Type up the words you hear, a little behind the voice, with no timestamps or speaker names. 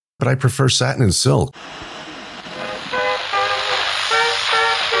but I prefer satin and silk.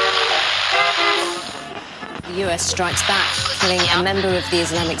 The US strikes back, killing a member of the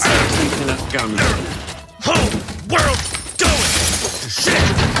Islamic State. Enough guns. Whole world going to shit.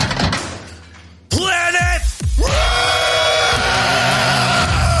 Planet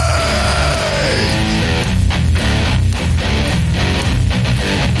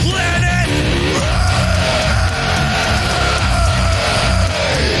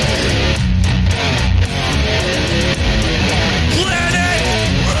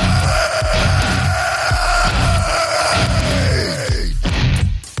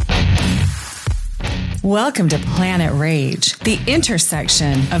Welcome to Planet Rage, the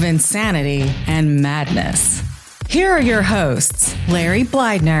intersection of insanity and madness. Here are your hosts, Larry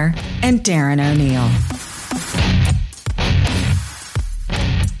Blydner and Darren O'Neill.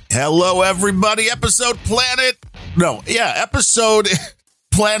 Hello, everybody. Episode Planet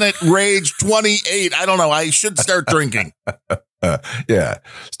Rage 28. I don't know. I should start drinking. Yeah,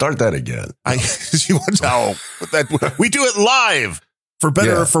 start that again. We do it live, for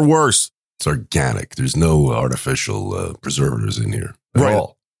better or for worse. It's organic. There's no artificial preservatives in here at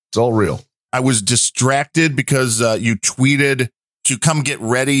all. It's all real. I was distracted because you tweeted to come get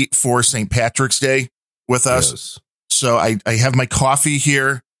ready for St. Patrick's Day with us. Yes. So I have my coffee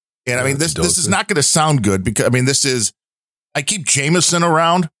here. And I mean, this is not going to sound good because, I mean, I keep Jameson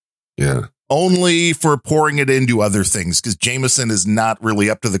around. Yeah. Only for pouring it into other things, because Jameson is not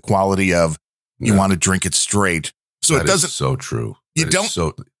really up to the quality of you want to drink it straight. So that it doesn't. Is so true. You don't.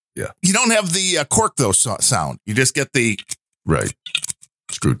 Yeah. You don't have the cork though sound. You just get the right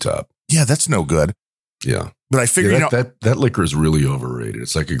screw top. Yeah, that's no good. Yeah, but I figured that liquor is really overrated.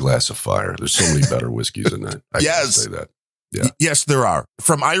 It's like a glass of fire. There's so many better whiskeys than that. I can say that. Yeah. Yes, there are.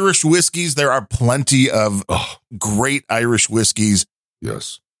 From Irish whiskeys, there are plenty of great Irish whiskeys.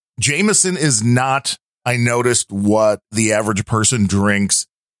 Yes. Jameson is not, I noticed, what the average person drinks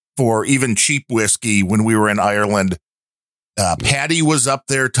for even cheap whiskey when we were in Ireland. Paddy was up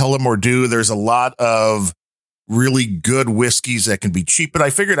there, Tullamore. There's a lot of really good whiskeys that can be cheap, but I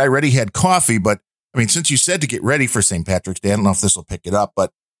figured I already had coffee. But I mean, since you said to get ready for St. Patrick's Day, I don't know if this will pick it up,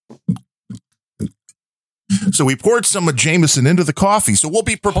 but so we poured some of Jameson into the coffee. So we'll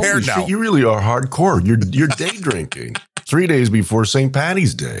be prepared now. Shit, you really are hardcore. You're day drinking 3 days before St.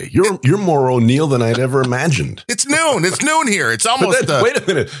 Patty's Day. You're more O'Neill than I'd ever imagined. It's noon. It's noon here. It's almost. Wait a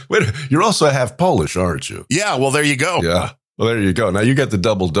minute. You're also half Polish, aren't you? Yeah. Well, there you go. Yeah. Well, there you go. Now you get the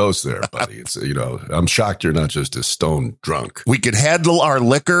double dose there, buddy. It's, I'm shocked you're not just a stone drunk. We could handle our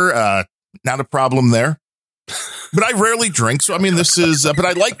liquor. Not a problem there. But I rarely drink. So, I mean, this is, but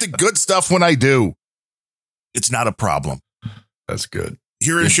I like the good stuff when I do. It's not a problem. That's good.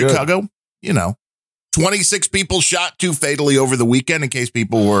 Here in Chicago, 26 people shot too fatally over the weekend, in case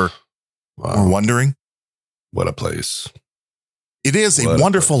people were wondering. What a place. It is a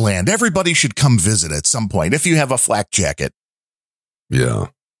wonderful land. Everybody should come visit at some point if you have a flak jacket. Yeah.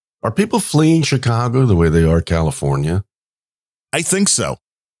 Are people fleeing Chicago the way they are California? I think so.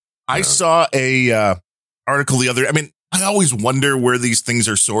 Yeah. I saw a article the other. I mean, I always wonder where these things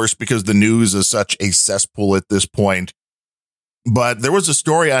are sourced because the news is such a cesspool at this point. But there was a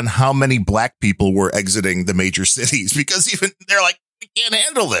story on how many black people were exiting the major cities because even they're like, we can't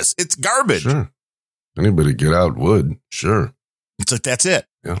handle this. It's garbage. Sure. Anybody get out would. Sure. It's like, that's it.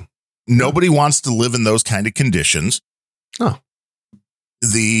 Yeah. Nobody wants to live in those kind of conditions. No.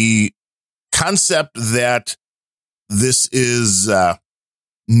 The concept that this is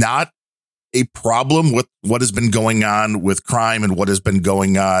not a problem with what has been going on with crime and what has been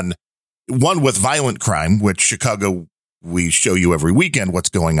going on, one with violent crime, which Chicago, we show you every weekend what's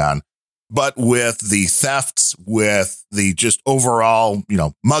going on, but with the thefts, with the just overall,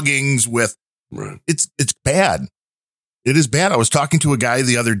 muggings, with it's bad. It is bad. I was talking to a guy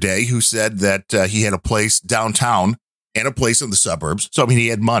the other day who said that he had a place downtown and a place in the suburbs. So, I mean, he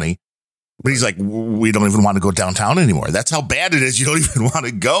had money, but he's like, we don't even want to go downtown anymore. That's how bad it is. You don't even want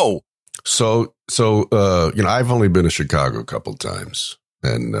to go. So, I've only been to Chicago a couple of times,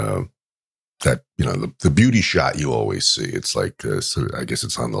 and that, the beauty shot you always see. It's like, I guess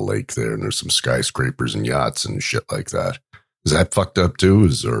it's on the lake there, and there's some skyscrapers and yachts and shit like that. Is that fucked up too?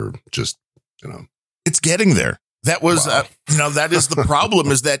 It's getting there. That was, that is the problem,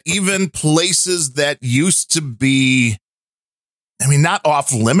 is that even places that used to be, I mean, not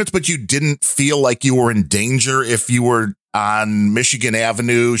off limits, but you didn't feel like you were in danger if you were on Michigan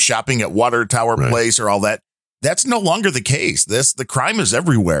Avenue shopping at Water Tower Place or all that. That's no longer the case. The crime is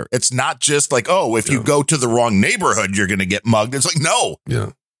everywhere. It's not just like, if you go to the wrong neighborhood, you're going to get mugged. It's like, no,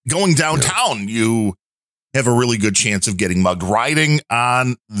 going downtown, have a really good chance of getting mugged. Riding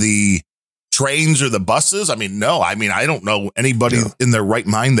on the trains or the buses, I mean, no. I mean, I don't know anybody in their right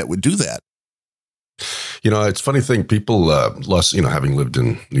mind that would do that. You know, it's a funny thing. People, having lived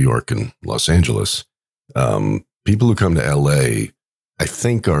in New York and Los Angeles, people who come to LA, I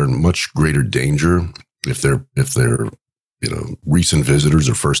think, are in much greater danger if they're recent visitors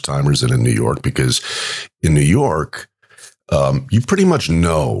or first timers than in New York, because in New York, you pretty much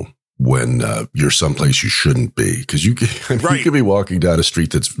know when you're someplace you shouldn't be, because you could be walking down a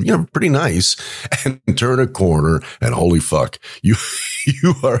street that's pretty nice and turn a corner and holy fuck, you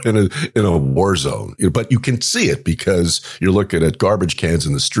are in a war zone. But you can see it because you're looking at garbage cans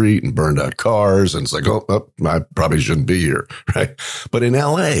in the street and burned out cars, and it's like, oh, I probably shouldn't be here, right? But in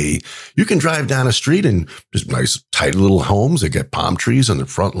LA, you can drive down a street and just nice, tight little homes that get palm trees on their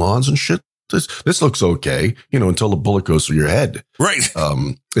front lawns and shit. This looks okay, until the bullet goes through your head. Right.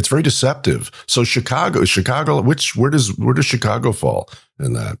 It's very deceptive. So Chicago, where does Chicago fall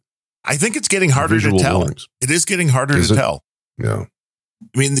in that? I think it's getting harder to tell. Warnings. It is getting harder to tell. Yeah.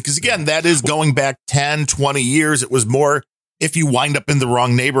 I mean, because again, that is going back 10, 20 years. It was more if you wind up in the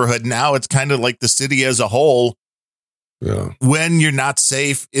wrong neighborhood. Now it's kind of like the city as a whole. Yeah. When you're not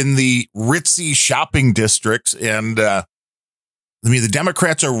safe in the ritzy shopping districts. And, the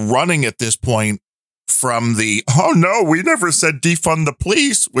Democrats are running at this point from the, oh, no, we never said defund the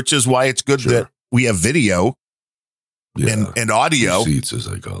police, which is why it's good that we have video and audio. Receipts, as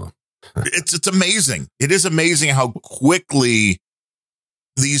I call them. It's amazing. It is amazing how quickly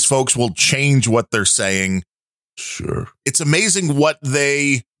these folks will change what they're saying. Sure. It's amazing what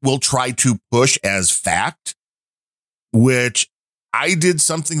they will try to push as fact, which I did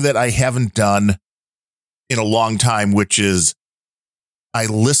something that I haven't done in a long time, which is I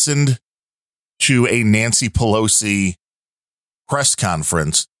listened to a Nancy Pelosi press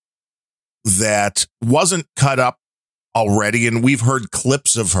conference that wasn't cut up already. And we've heard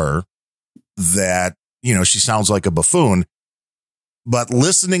clips of her that, she sounds like a buffoon. But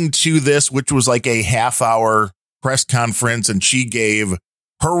listening to this, which was like a half-hour press conference, and she gave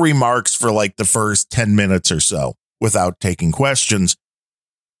her remarks for like the first 10 minutes or so without taking questions.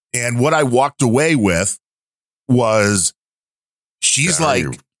 And what I walked away with was she's like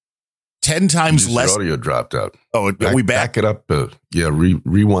 10 times less. Audio dropped out. Oh, we back it up.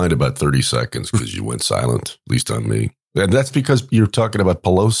 Rewind about 30 seconds because you went silent, at least on me. And that's because you're talking about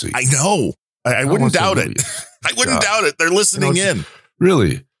Pelosi. I know. I wouldn't doubt it. I wouldn't doubt it. They're listening in.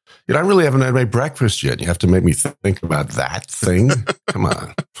 Really? I really haven't had my breakfast yet. You have to make me think about that thing. Come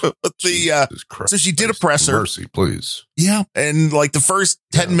on. But so she did a presser. Mercy, please. Yeah. And like the first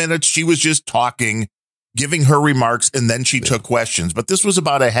 10 minutes, she was just talking, giving her remarks, and then she took questions. But this was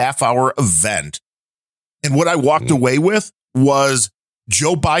about a half-hour event. And what I walked away with was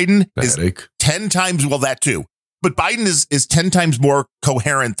Joe Biden is 10 times, well, that too. But Biden is 10 times more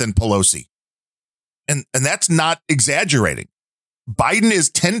coherent than Pelosi. And that's not exaggerating. Biden is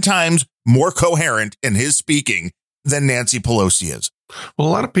 10 times more coherent in his speaking than Nancy Pelosi is. Well,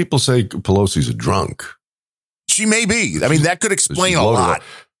 a lot of people say Pelosi's a drunk. She may be. I mean, that could explain a lot.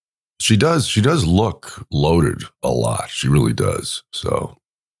 She does look loaded a lot. She really does. So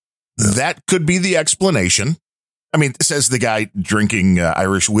that could be the explanation. I mean, says the guy drinking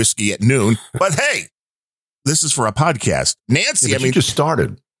Irish whiskey at noon. But hey, this is for a podcast. Nancy, you just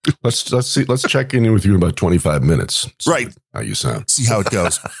started. Let's see. Let's check in with you in about 25 minutes. Right. How you sound. See how it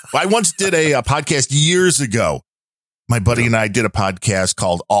goes. I once did a podcast years ago. My buddy and I did a podcast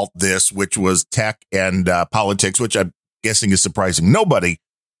called Alt This, which was tech and politics, which I'm guessing is surprising nobody.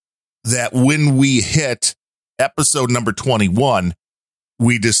 That when we hit episode number 21,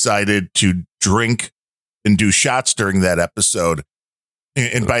 we decided to drink and do shots during that episode.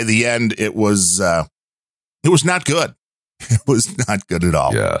 And by the end, it was not good. It was not good at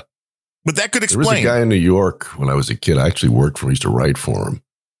all. Yeah. But that could explain. There was a guy in New York when I was a kid. I actually worked for him. I used to write for him,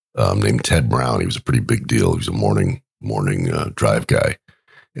 named Ted Brown. He was a pretty big deal. He was a morning drive guy.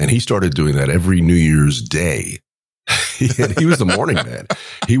 And he started doing that every New Year's Day. He was the morning man.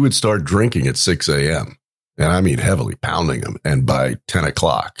 He would start drinking at 6 a.m. And I mean, heavily pounding him. And by 10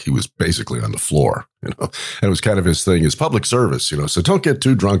 o'clock, he was basically on the floor, And it was kind of his thing, his public service, So don't get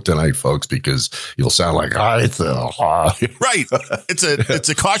too drunk tonight, folks, because you'll sound like, right. It's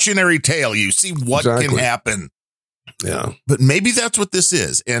a cautionary tale. You see what can happen. Yeah. But maybe that's what this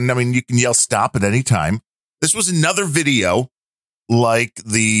is. And I mean, you can yell stop at any time. This was another video like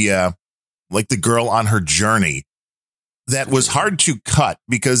the girl on her journey that was hard to cut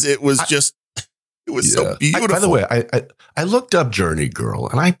because it was so beautiful. By the way, I looked up Journey Girl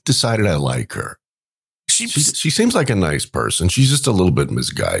and I decided I like her. She seems like a nice person. She's just a little bit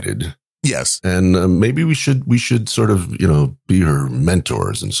misguided. Yes. And maybe we should sort of, be her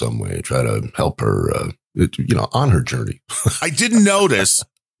mentors in some way, try to help her, on her journey. I didn't notice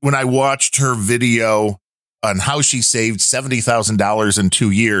when I watched her video on how she saved $70,000 in 2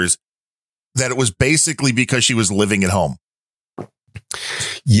 years that it was basically because she was living at home.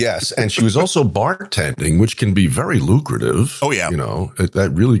 Yes. And she was also bartending, which can be very lucrative. Oh, yeah.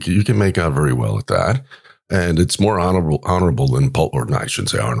 That really, you can make out very well at that. And it's more honorable than pole, or no, I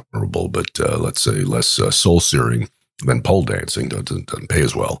shouldn't say honorable, but let's say less soul-searing than pole dancing. Doesn't pay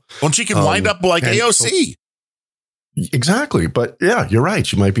as well. Well, she can wind up like AOC. Exactly. But yeah, you're right.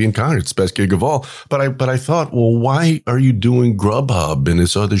 She might be in Congress. It's the best gig of all. But I thought, well, why are you doing Grubhub and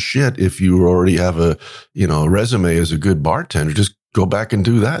this other shit if you already have a resume as a good bartender? Just go back and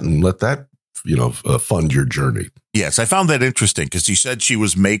do that and let that, fund your journey. Yes, I found that interesting because she said she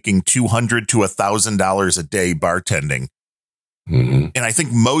was making $200 to $1,000 a day bartending. Mm-hmm. And I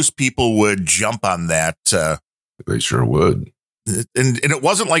think most people would jump on that. They sure would. And it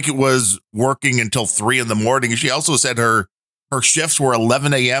wasn't like it was working until 3 a.m. She also said her shifts were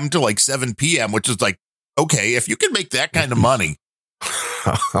 11 a.m. to like 7 p.m., which is like, okay, if you can make that kind of money.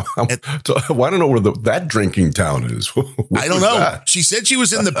 So I don't know where that drinking town is. I don't know. That? She said she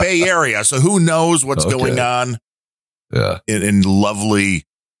was in the Bay Area, so who knows what's going on in lovely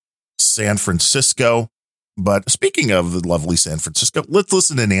San Francisco. But speaking of the lovely San Francisco, let's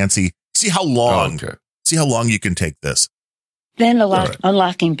listen to Nancy. See how long you can take this. Then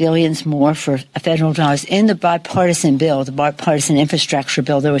unlocking billions more for federal dollars in the bipartisan bill, the bipartisan infrastructure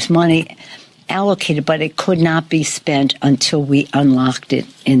bill. There was money allocated, but it could not be spent until we unlocked it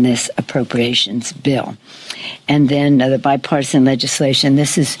in this appropriations bill. And then the bipartisan legislation,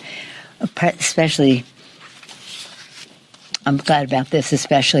 this is especially, I'm glad about this,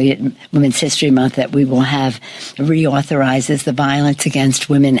 especially at Women's History Month, that we will have reauthorizes the Violence Against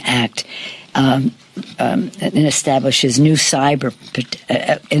Women Act and establishes new cyber,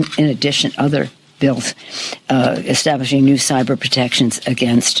 in addition, other bills establishing new cyber protections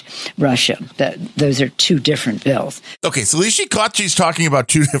against Russia. Those are two different bills. Okay, so at least she caught she's talking about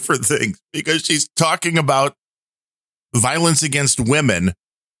two different things, because she's talking about violence against women,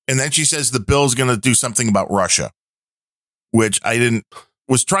 and then she says the bill's going to do something about Russia, which I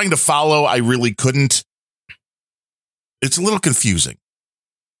was trying to follow. I really couldn't. It's a little confusing.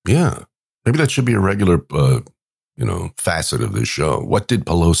 Yeah. Maybe that should be a regular facet of this show. What did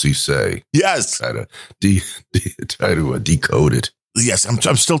Pelosi say? Yes. Try to decode it. Yes,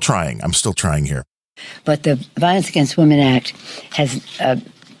 I'm still trying. I'm still trying here. But the Violence Against Women Act has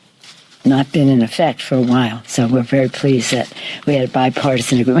not been in effect for a while. So we're very pleased that we had a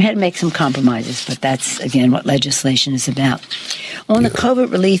bipartisan agreement. We had to make some compromises, but that's, again, what legislation is about. On the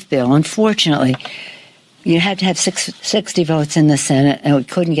COVID relief bill, unfortunately, you had to have 60 votes in the Senate, and we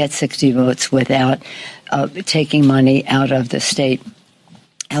couldn't get 60 votes without taking money out of the state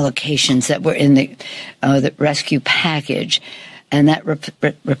allocations that were in the rescue package. And that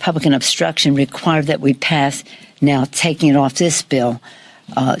Republican obstruction required that we pass, now taking it off this bill,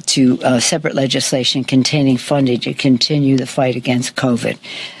 to separate legislation containing funding to continue the fight against COVID.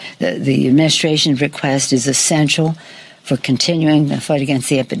 The administration's request is essential for continuing the fight against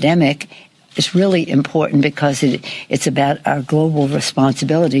the epidemic. It's really important because it's about our global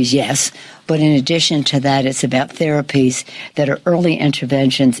responsibilities, yes, but in addition to that, it's about therapies that are early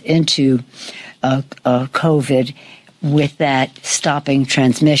interventions into COVID, with that stopping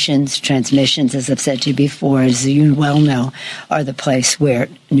transmissions. Transmissions, as I've said to you before, as you well know, are the place where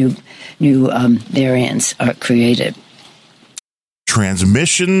new variants are created.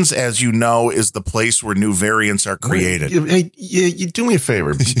 Transmissions, as you know, is the place where new variants are created. Hey, you do me a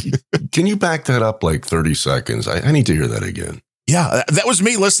favor. Can you back that up like 30 seconds? I need to hear that again. Yeah, that was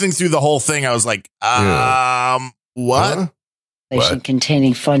me listening through the whole thing. I was like, what? Huh?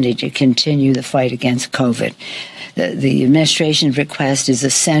 Containing funding to continue the fight against COVID. The administration's request is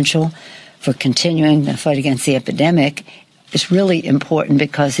essential for continuing the fight against the epidemic. It's really important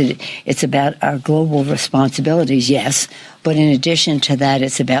because it's about our global responsibilities, yes, but in addition to that,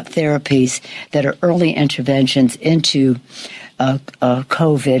 it's about therapies that are early interventions into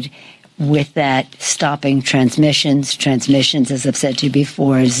COVID, with that stopping transmissions. Transmissions, as I've said to you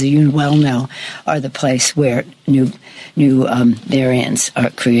before, as you well know, are the place where new variants are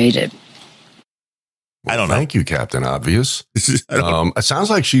created. I don't know. Thank you, Captain Obvious. It sounds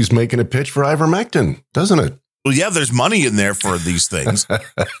like she's making a pitch for ivermectin, doesn't it? Well, yeah, there's money in there for these things.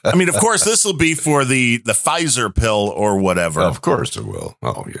 I mean, of course, this will be for the Pfizer pill or whatever. Of course it will.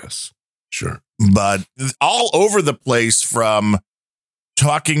 Oh, yes. Sure. But all over the place, from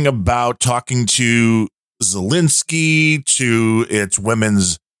talking to Zelensky to its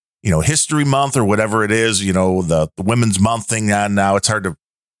women's History Month or whatever it is, the Women's Month thing on now. It's hard to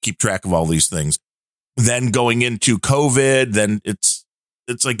keep track of all these things. Then going into COVID, then it's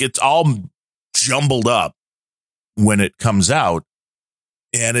like it's all jumbled up when it comes out.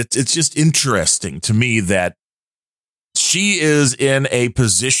 And it's just interesting to me that she is in a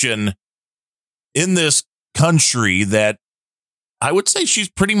position in this country that I would say she's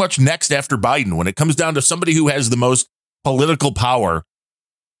pretty much next after Biden. When it comes down to somebody who has the most political power,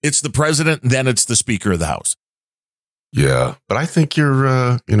 it's the president, then it's the Speaker of the House. Yeah, but I think you're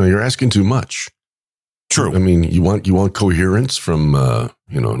asking too much. True. I mean, you want coherence from an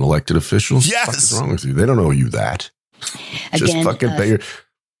elected official? Yes. What's wrong with you? They don't owe you that. Just fucking pay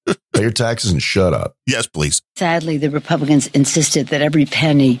your taxes and shut up. Yes, please. Sadly, the Republicans insisted that every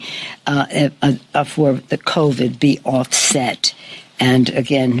penny for the COVID be offset. And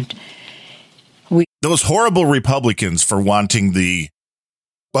again, those horrible Republicans for wanting the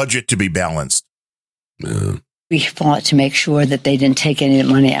budget to be balanced. Yeah. We fought to make sure that they didn't take any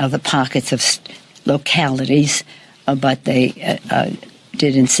money out of the pockets of localities, but they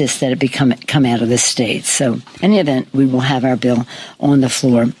did insist that it come out of the states. So in any event, we will have our bill on the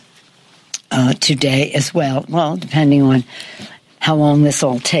floor today as well. Well, depending on how long this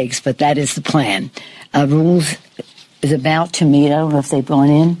all takes, but that is the plan. Rules is about to meet. I don't know if they've gone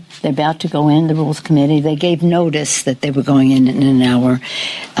in. They're about to go in, the Rules Committee. They gave notice that they were going in an hour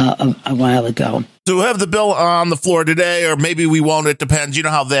a while ago. So we'll have the bill on the floor today, or maybe we won't. It depends. You know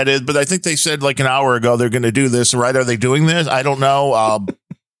how that is. But I think they said like an hour ago they're going to do this, right? Are they doing this? I don't know. What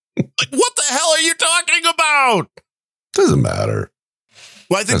the hell are you talking about? Doesn't matter.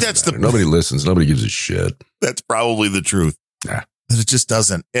 Well, I think nobody listens. Nobody gives a shit. That's probably the truth. Yeah. It just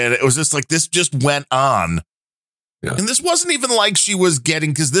doesn't. And it was just like this just went on. Yeah. And this wasn't even like she was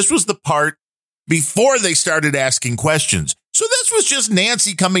getting, because this was the part before they started asking questions. So this was just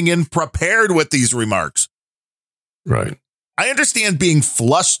Nancy coming in prepared with these remarks. Right. I understand being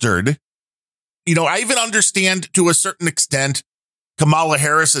flustered. I even understand to a certain extent Kamala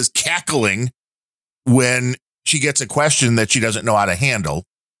Harris is cackling when she gets a question that she doesn't know how to handle.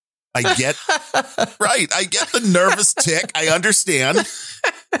 I get, right. I get the nervous tick. I understand.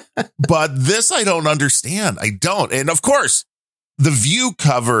 But this, I don't understand. I don't. And of course, The View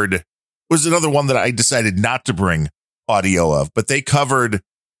was another one that I decided not to bring audio of, but they covered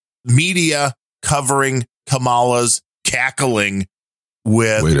media covering Kamala's cackling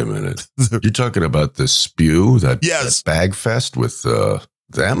with. Wait a minute. You're talking about the spew, that bag fest with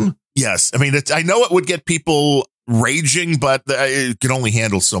them? Yes. I mean, I know it would get people raging, but it can only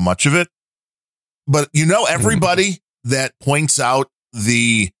handle so much of it. But everybody that points out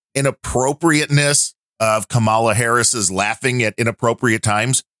the inappropriateness of Kamala Harris's laughing at inappropriate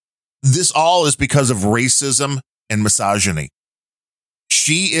times, this all is because of racism and misogyny.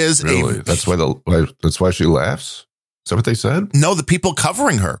 She is really. That's why she laughs. Is that what they said? No, the people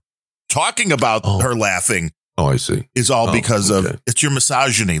covering her, talking about her laughing. Oh, I see. Is all because of it's your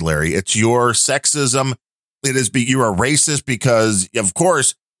misogyny, Larry. It's your sexism. You're a racist because, of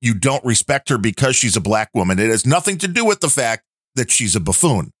course, you don't respect her because she's a black woman. It has nothing to do with the fact that she's a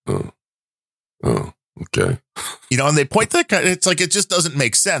buffoon. Oh, okay. And they point that it's like it just doesn't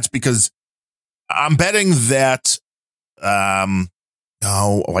make sense, because I'm betting that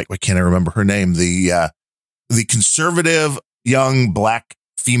why can't I remember her name? The conservative young black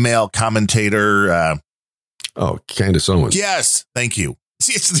female commentator. Candace Owens. Yes, thank you.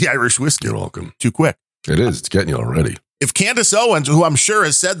 See, it's the Irish whiskey. You're welcome. Too quick. It is. It's getting you already. If Candace Owens, who I'm sure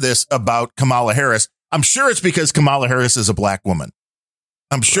has said this about Kamala Harris, I'm sure it's because Kamala Harris is a black woman.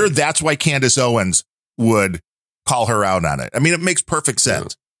 I'm sure that's why Candace Owens would call her out on it. I mean, it makes perfect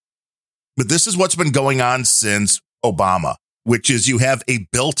sense. Yeah. But this is what's been going on since Obama, which is you have a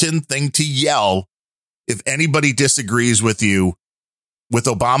built-in thing to yell if anybody disagrees with you. With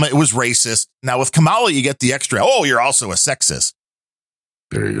Obama, it was racist. Now with Kamala, you get the extra, you're also a sexist.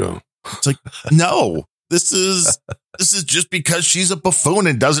 There you go. It's like, no, this is just because she's a buffoon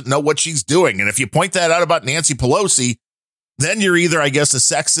and doesn't know what she's doing. And if you point that out about Nancy Pelosi, then you're either, I guess, a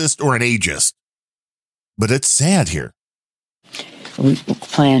sexist or an ageist. But it's sad here. We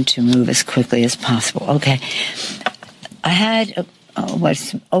plan to move as quickly as possible. Okay. I had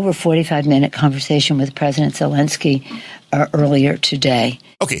over 45-minute conversation with President Zelensky earlier today.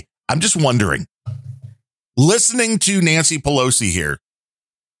 Okay. I'm just wondering, listening to Nancy Pelosi here,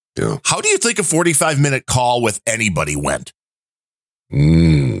 how do you think a 45-minute call with anybody went?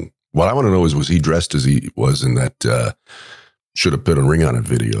 What I want to know is, was he dressed as he was in that should have put a ring on it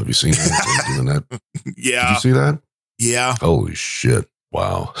video? Have you seen that? Doing that? Yeah. Did you see that? Yeah. Holy shit.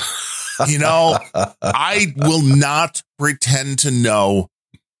 Wow. I will not pretend to know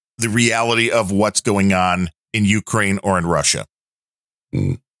the reality of what's going on in Ukraine or in Russia.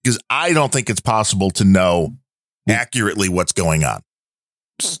 Because I don't think it's possible to know accurately what's going on.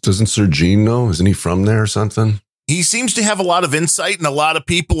 Doesn't Sir Gene know? Isn't he from there or something? He seems to have a lot of insight, and a lot of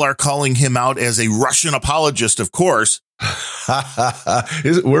people are calling him out as a Russian apologist, of course.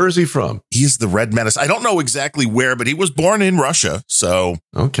 Where is he from? He's the Red Menace. I don't know exactly where, but he was born in Russia. So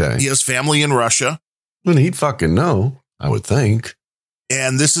okay, he has family in Russia. Well, he'd fucking know, I would think.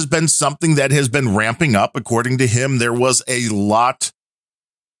 And this has been something that has been ramping up. According to him, there was a lot.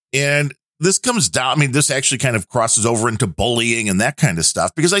 And this comes down, I mean, this actually kind of crosses over into bullying and that kind of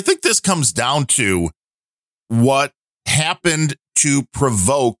stuff, because I think this comes down to what happened to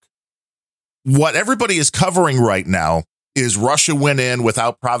provoke what everybody is covering right now is Russia went in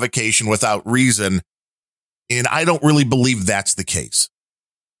without provocation, without reason. And I don't really believe that's the case.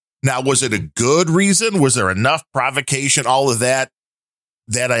 Now, was it a good reason? Was there enough provocation? All of that?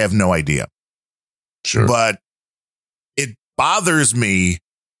 That I have no idea. Sure. But it bothers me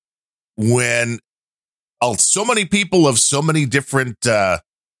when so many people of so many different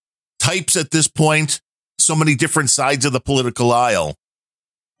types at this point, so many different sides of the political aisle,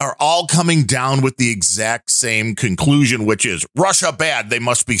 are all coming down with the exact same conclusion, which is Russia bad, they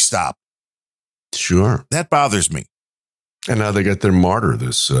must be stopped. Sure. That bothers me. And now they got their martyr,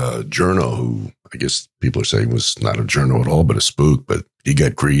 this journo, who I guess people are saying was not a journo at all, but a spook, but he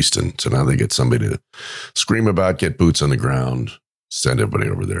got greased. And so now they get somebody to scream about, get boots on the ground, send everybody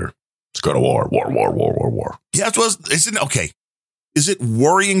over there. Let's go to war. Yeah, okay. Is it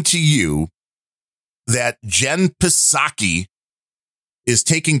worrying to you that Jen Psaki is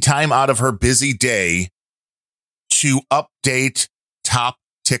taking time out of her busy day to update top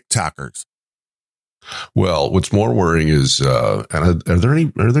TikTokers? Well, what's more worrying is, are there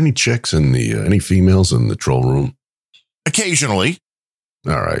any chicks in any females in the troll room? Occasionally.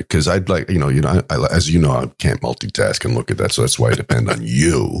 All right, because I'd like, as you know, I can't multitask and look at that, so that's why I depend on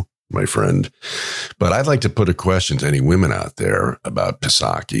you, my friend. But I'd like to put a question to any women out there about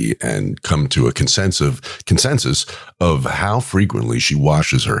Psaki and come to a consensus of how frequently she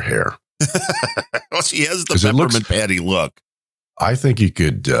washes her hair. Well, she has the peppermint patty look. I think you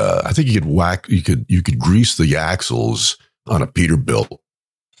could grease the axles on a Peterbilt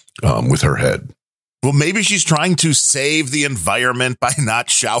with her head. Well, maybe she's trying to save the environment by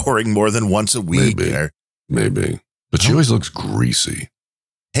not showering more than once a week. Maybe. But she always looks greasy.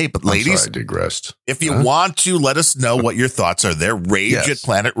 Hey, but ladies, I digressed. If you want to let us know what your thoughts are there, rage at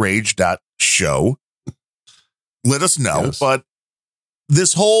planetrage.show. Let us know. Yes. But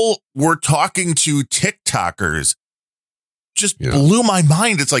this whole we're talking to TikTokers just blew my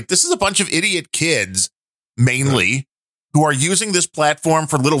mind. It's like, this is a bunch of idiot kids, mainly, who are using this platform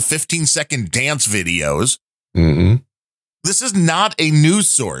for little 15-second dance videos. Mm-hmm. This is not a news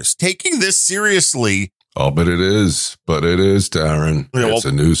source. Taking this seriously. Oh, but it is, Darren. It's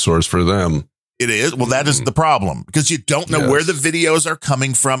a news source for them. It is. Well, that is the problem, because you don't know where the videos are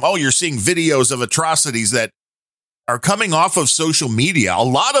coming from. Oh, you're seeing videos of atrocities that are coming off of social media. A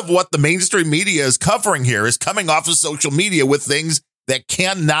lot of what the mainstream media is covering here is coming off of social media with things that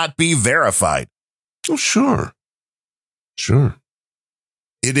cannot be verified. Oh, sure.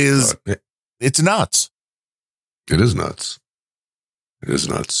 It is. It's nuts. It is nuts.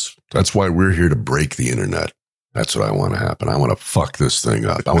 That's why we're here to break the internet. That's what I want to happen. I want to fuck this thing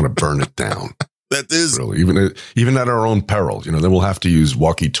up. I want to burn it down. That is really even at our own peril. Then we'll have to use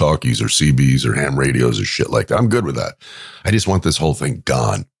walkie-talkies or CBs or ham radios or shit like that. I'm good with that. I just want this whole thing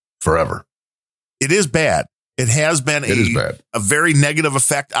gone forever. It is bad. It has been a very negative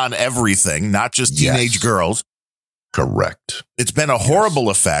effect on everything, not just teenage girls. Correct. It's been a horrible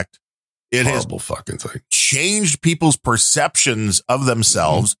effect. It horrible fucking thing. Changed people's perceptions of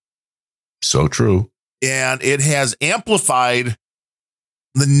themselves. So true. And it has amplified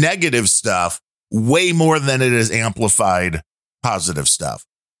the negative stuff way more than it has amplified positive stuff.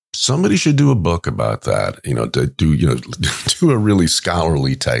 Somebody should do a book about that, to do a really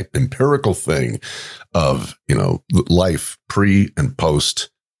scholarly type empirical thing of, life pre and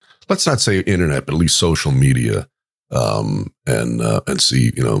post. Let's not say internet, but at least social media. And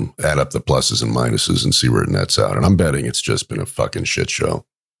see, add up the pluses and minuses and see where it nets out. And I'm betting it's just been a fucking shit show.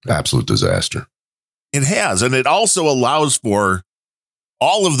 Absolute disaster. It has. And it also allows for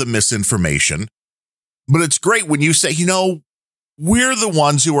all of the misinformation. But it's great when you say, we're the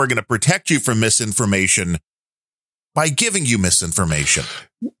ones who are going to protect you from misinformation by giving you misinformation.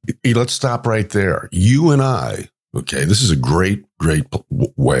 Let's stop right there. You and I, okay, this is a great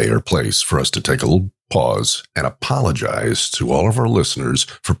way or place for us to take a little pause and apologize to all of our listeners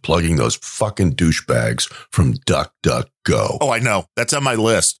for plugging those fucking douchebags from DuckDuckGo. Oh, I know. That's on my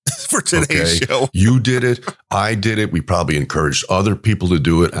list for today's show. You did it. I did it. We probably encouraged other people to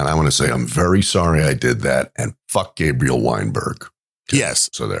do it. And I want to say I'm very sorry I did that. And fuck Gabriel Weinberg. Okay. Yes.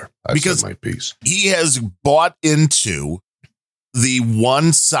 So there. I because said my piece. He has bought into the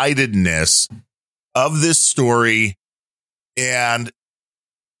one-sidedness of this story. And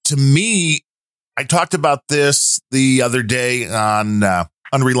to me, I talked about this the other day on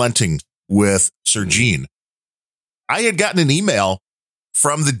Unrelenting with Sir Gene. I had gotten an email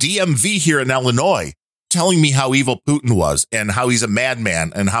from the DMV here in Illinois telling me how evil Putin was and how he's a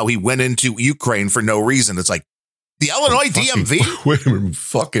madman and how he went into Ukraine for no reason. It's like the Illinois DMV? Wait a minute,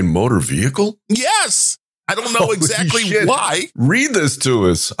 fucking motor vehicle? Yes. I don't know exactly why. Read this to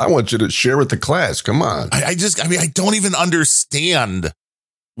us. I want you to share with the class. Come on. I don't even understand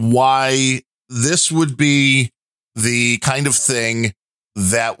why this would be the kind of thing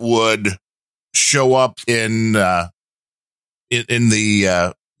that would show up in the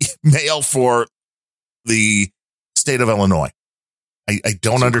mail for the state of Illinois. I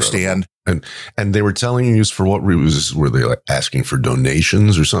don't understand. And they were telling you for what were they like asking for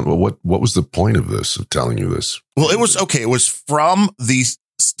donations or something? What was the point of this, of telling you this? Well, it was okay. It was from the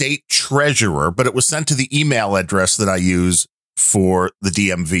state treasurer, but it was sent to the email address that I use for the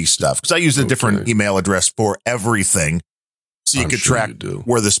DMV stuff. Because I use a different email address for everything. So you could track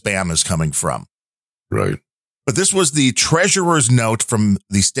where the spam is coming from. Right. But this was the treasurer's note from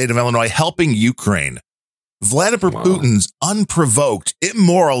the state of Illinois helping Ukraine. Vladimir Putin's unprovoked,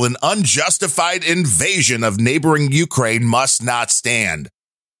 immoral, and unjustified invasion of neighboring Ukraine must not stand.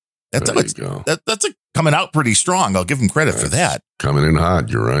 That's coming out pretty strong. I'll give him credit for that. Coming in hot.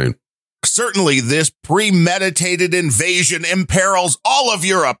 You're right. Certainly, this premeditated invasion imperils all of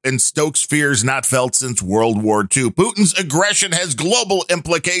Europe and stokes fears not felt since World War II. Putin's aggression has global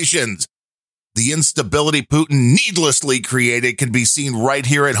implications. The instability Putin needlessly created can be seen right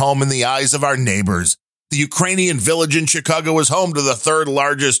here at home in the eyes of our neighbors. The Ukrainian village in Chicago is home to the third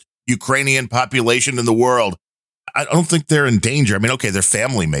largest Ukrainian population in the world. I don't think they're in danger. I mean, okay, their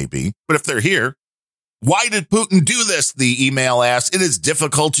family may be, but if they're here, why did Putin do this? The email asks. It is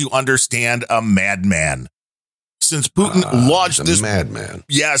difficult to understand a madman. Since Putin launched this madman,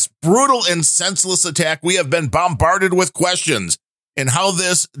 yes, brutal and senseless attack, we have been bombarded with questions and how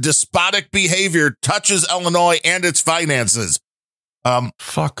this despotic behavior touches Illinois and its finances.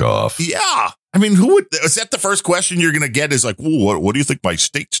 Fuck off. Yeah. I mean, is that the first question you're going to get is like, what do you think my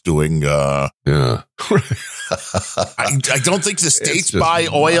state's doing? Yeah. I don't think the states buy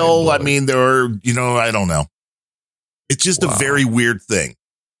oil. I mean, I don't know. It's just a very weird thing.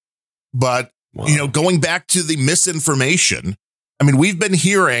 But, going back to the misinformation, I mean, we've been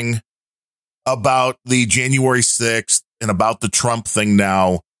hearing about the January 6th and about the Trump thing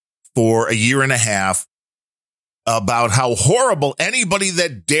now for a year and a half. About how horrible anybody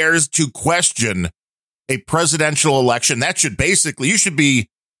that dares to question a presidential election, you should be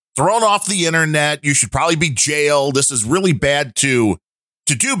thrown off the internet. You should probably be jailed. This is really bad to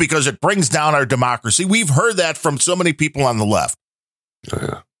do because it brings down our democracy. We've heard that from so many people on the left. Oh,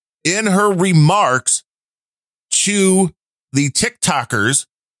 yeah. In her remarks to the TikTokers,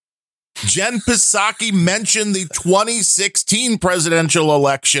 Jen Psaki mentioned the 2016 presidential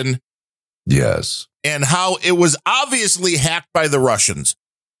election. Yes. And how it was obviously hacked by the Russians.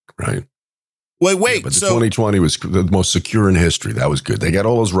 Right. Wait. Yeah, but 2020 was the most secure in history. That was good. They got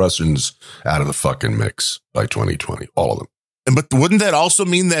all those Russians out of the fucking mix by 2020. All of them. But wouldn't that also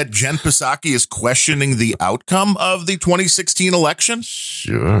mean that Jen Psaki is questioning the outcome of the 2016 election?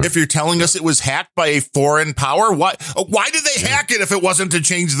 Sure. If you're telling us it was hacked by a foreign power, why did they hack it if it wasn't to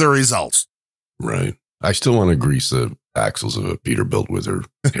change the results? Right. I still want to grease the axles of a Peterbilt with her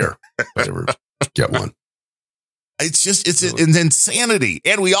hair. Whatever. Get one. It's an insanity.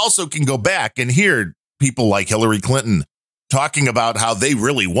 And we also can go back and hear people like Hillary Clinton talking about how they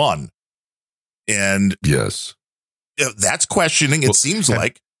really won. And yes, that's questioning. It seems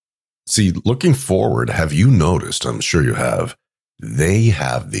like. See, looking forward, have you noticed? I'm sure you have. They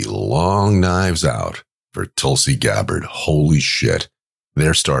have the long knives out for Tulsi Gabbard. Holy shit.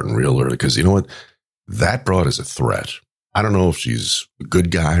 They're starting real early because you know what? That broad is a threat. I don't know if she's a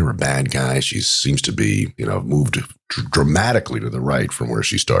good guy or a bad guy. She seems to be, moved dramatically to the right from where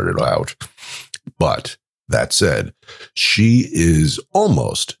she started out. But that said, she is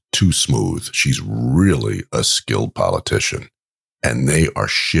almost too smooth. She's really a skilled politician. And they are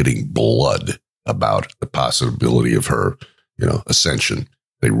shitting blood about the possibility of her, ascension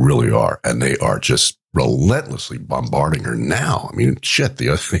They really are. And they are just relentlessly bombarding her now. I mean, shit,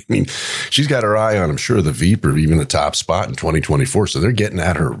 she's got her eye on, I'm sure, the Veep or even the top spot in 2024. So they're getting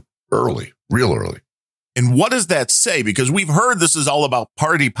at her early, real early. And what does that say? Because we've heard this is all about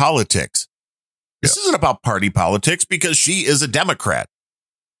party politics. This isn't about party politics because she is a Democrat.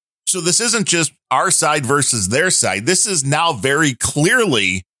 So this isn't just our side versus their side. This is now very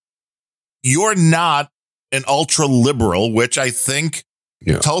clearly, you're not an ultra liberal, which I think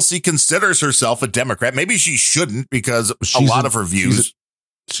Tulsi considers herself a Democrat. Maybe she shouldn't because a lot of her views.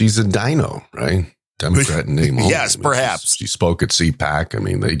 She's a dino, right? Democrat in name only. Yes, perhaps. She spoke at CPAC. I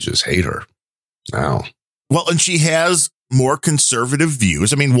mean, they just hate her now. Well, and she has more conservative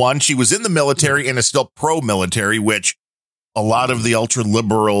views. I mean, one, she was in the military and is still pro-military, which a lot of the ultra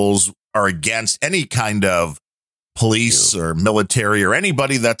liberals are against any kind of police or military or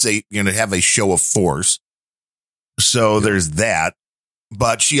anybody that's have a show of force. So there's that.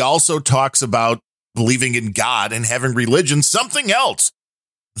 But she also talks about believing in God and having religion, something else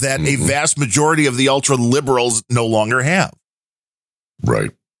that a vast majority of the ultra liberals no longer have.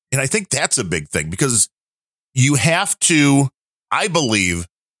 Right. And I think that's a big thing because you have to, I believe,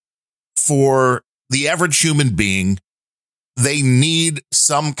 for the average human being, they need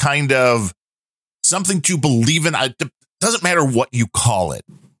some kind of something to believe in. It doesn't matter what you call it,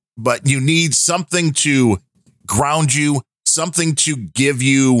 but you need something to ground you, something to give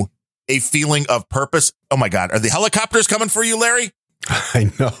you a feeling of purpose. Oh my God. Are the helicopters coming for you, Larry?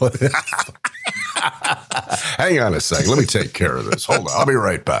 I know. Hang on a second. Let me take care of this. Hold on. I'll be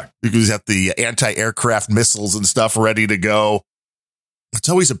right back. Because you have the anti-aircraft missiles and stuff ready to go. It's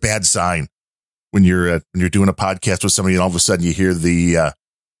always a bad sign when you're doing a podcast with somebody and all of a sudden you hear the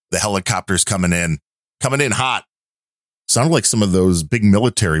helicopters coming in hot. Sounded like some of those big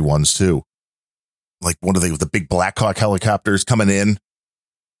military ones too. Like one of the big Black Hawk helicopters coming in.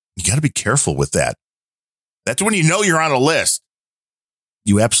 You got to be careful with that. That's when you know you're on a list.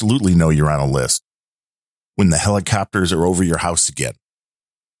 You absolutely know you're on a list when the helicopters are over your house again.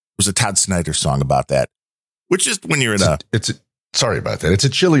 There's a Todd Snyder song about that, which is when you're in sorry about that. It's a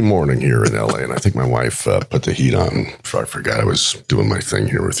chilly morning here in LA, and I think my wife put the heat on. I forgot I was doing my thing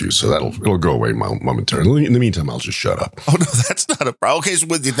here with you, so it'll go away momentarily. In the meantime, I'll just shut up. Oh no, that's not a problem. Okay, so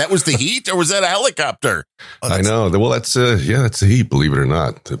that was the heat, or was that a helicopter? I know. Well, that's that's the heat. Believe it or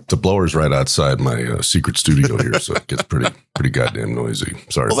not, the blower's right outside my secret studio here, so it gets pretty goddamn noisy.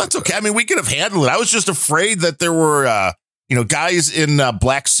 Sorry. Well, that's okay. I mean, we could have handled it. I was just afraid that there were guys in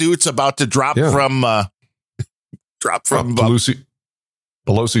black suits about to drop from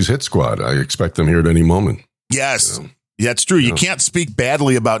Pelosi's hit squad. I expect them here at any moment. Yes, that's true. You can't speak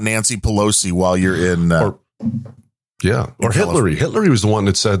badly about Nancy Pelosi while you're in. Or Hillary. Hillary was the one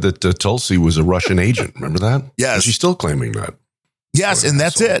that said that Tulsi was a Russian agent. Remember that? Yes. And she's still claiming that. Yes, and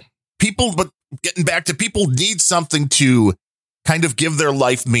that's it. But getting back to people need something to kind of give their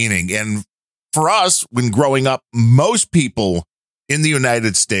life meaning. And for us, when growing up, most people in the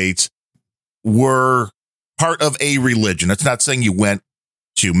United States were part of a religion. It's not saying you went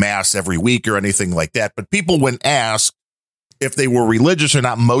to mass every week or anything like that, but people, when asked if they were religious or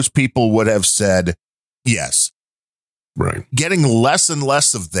not, most people would have said yes. Right. Getting less and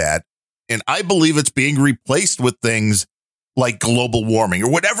less of that. And I believe it's being replaced with things like global warming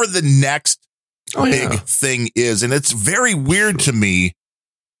or whatever the next big thing is. And it's very weird to me.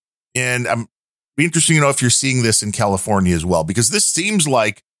 And I'm interested to know if you're seeing this in California as well, because this seems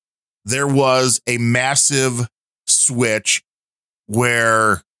like there was a massive switch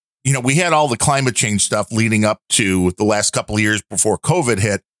where, we had all the climate change stuff leading up to the last couple of years before COVID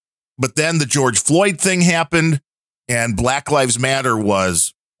hit. But then the George Floyd thing happened and Black Lives Matter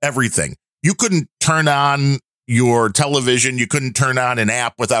was everything. You couldn't turn on your television. You couldn't turn on an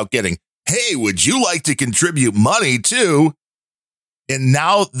app without getting, hey, would you like to contribute money to? And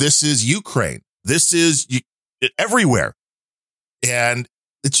now this is Ukraine. This is everywhere. And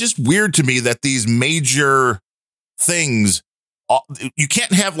it's just weird to me that these major things, you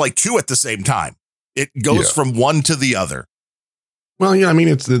can't have like two at the same time. It goes from one to the other. Well, yeah, I mean,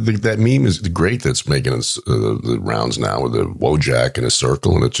 it's that meme is great that's making the rounds now with the Wojak in a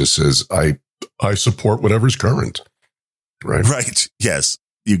circle, and it just says, I support whatever's current. Right. Right. Yes.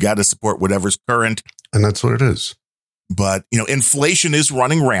 You got to support whatever's current. And that's what it is. But, inflation is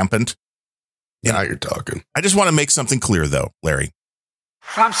running rampant. Now you're talking. I just want to make something clear, though, Larry.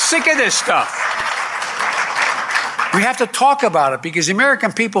 I'm sick of this stuff. We have to talk about it because the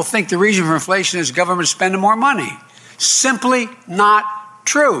American people think the reason for inflation is government spending more money. Simply not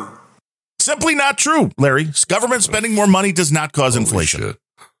true. Simply not true, Larry. Government spending more money does not cause inflation.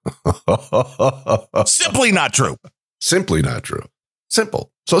 Simply not true. Simply not true.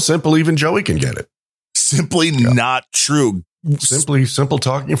 Simple. So simple, even Joey can get it. Simply not true. Simple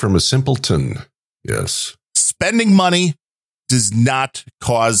talking from a simpleton. Yes. Spending money does not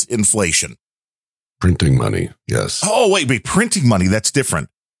cause inflation. Printing money. Yes. Oh, wait, printing money. That's different.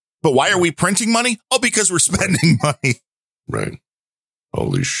 But why are we printing money? Oh, because we're spending money. Right.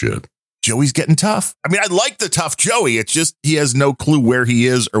 Holy shit. Joey's getting tough. I mean, I like the tough Joey. It's just he has no clue where he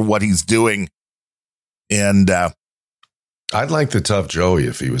is or what he's doing. And I'd like the tough Joey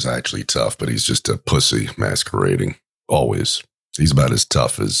if he was actually tough, but he's just a pussy masquerading. Always. He's about as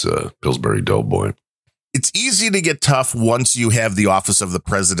tough as Pillsbury Doughboy. It's easy to get tough once you have the office of the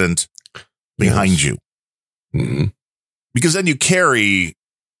president behind you. Mm-hmm. Because then you carry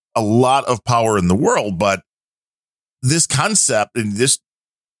a lot of power in the world. But this concept and this,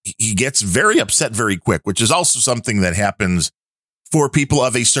 he gets very upset very quick, which is also something that happens for people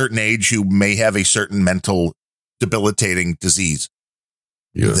of a certain age who may have a certain mental debilitating disease.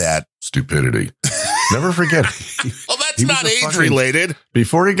 Yes. That stupidity. Never forget. Well, that's not age related.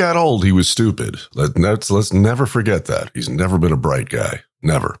 Before he got old, he was stupid. Let's never forget that. He's never been a bright guy.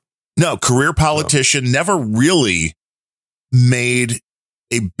 Never. No, career politician, never really made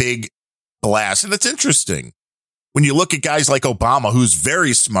a big blast. And it's interesting when you look at guys like Obama, who's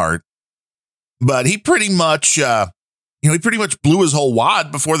very smart, but he pretty much, he pretty much blew his whole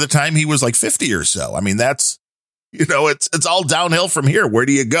wad before the time he was like 50 or so. I mean, that's, it's all downhill from here. Where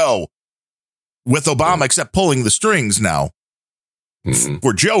do you go with Obama, except pulling the strings now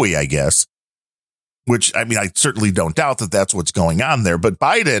for Joey, I guess, which, I mean, I certainly don't doubt that that's what's going on there. But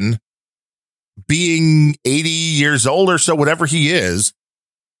Biden, being 80 years old or so, whatever he is,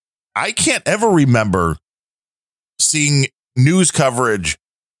 I can't ever remember seeing news coverage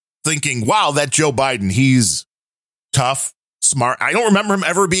thinking, wow, that Joe Biden, he's tough, smart. I don't remember him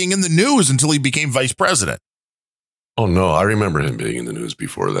ever being in the news until he became vice president. Oh, no, I remember him being in the news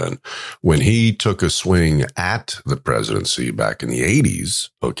before then. When he took a swing at the presidency back in the 80s,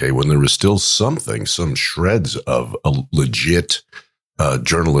 okay, when there was still some shreds of a legit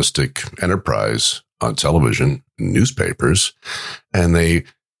journalistic enterprise on television, newspapers, and they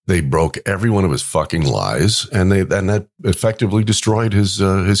broke every one of his fucking lies, and that effectively destroyed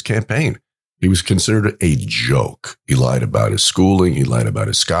his campaign. He was considered a joke. He lied about his schooling. He lied about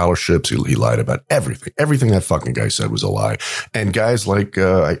his scholarships. He lied about everything. Everything that fucking guy said was a lie. And guys like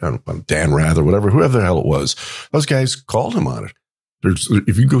Dan Rather, whoever the hell it was, those guys called him on it.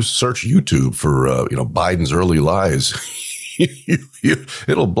 If you go search YouTube for Biden's early lies,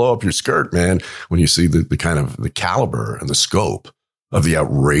 it'll blow up your skirt, man, when you see the kind of the caliber and the scope of the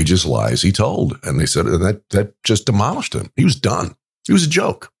outrageous lies he told. And they said that just demolished him. He was done. He was a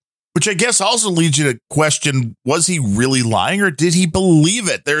joke. Which I guess also leads you to question, was he really lying or did he believe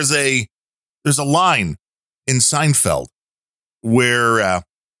it? There's a line in Seinfeld where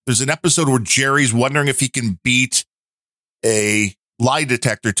there's an episode where Jerry's wondering if he can beat a lie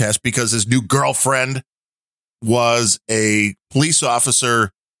detector test because his new girlfriend was a police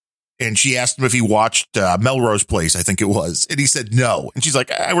officer, and she asked him if he watched Melrose Place, I think it was. And he said no. And she's like,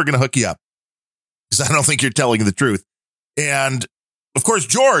 we're going to hook you up because I don't think you're telling the truth. And of course,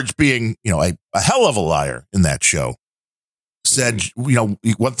 George, being, a hell of a liar in that show, said, one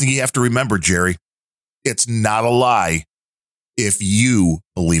thing you have to remember, Jerry, it's not a lie if you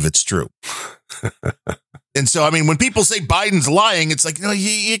believe it's true. And so, I mean, when people say Biden's lying, it's like,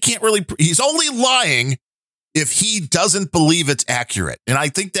 you can't really, he's only lying if he doesn't believe it's accurate. And I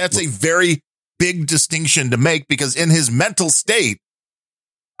think that's a very big distinction to make, because in his mental state,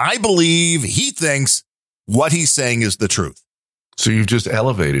 I believe he thinks what he's saying is the truth. So you've just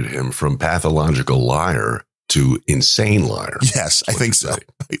elevated him from pathological liar to insane liar. Yes, I think so.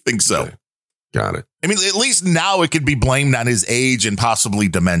 I think so. Okay. Got it. I mean, at least now it could be blamed on his age and possibly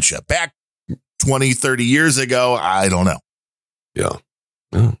dementia. Back 20, 30 years ago, I don't know. Yeah.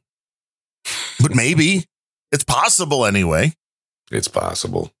 But maybe it's possible anyway. It's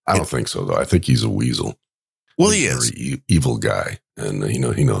possible. I don't think so, though. I think he's a weasel. Well, he's he a is. Very evil guy. And, he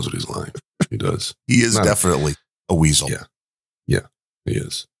knows what he's lying. He does. He is definitely a weasel. Yeah, he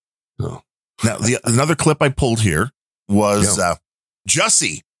is. No. Now, another clip I pulled here was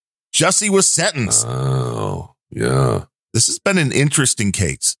Jussie. Jussie was sentenced. Oh, yeah. This has been an interesting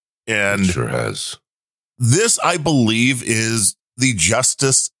case. And it sure has. This, I believe, is the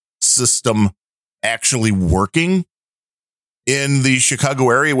justice system actually working in the Chicago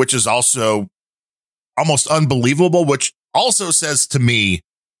area, which is also almost unbelievable, which also says to me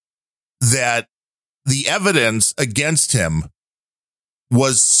that the evidence against him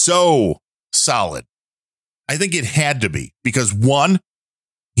was so solid. I think it had to be because 1,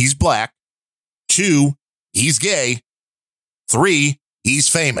 he's black. 2, he's gay. 3, he's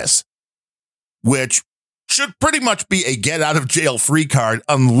famous, which should pretty much be a get out of jail free card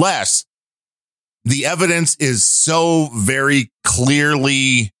unless the evidence is so very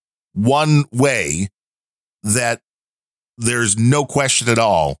clearly one way that there's no question at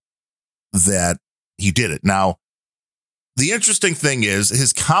all that he did it. Now, the interesting thing is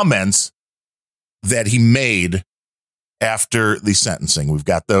his comments that he made after the sentencing. We've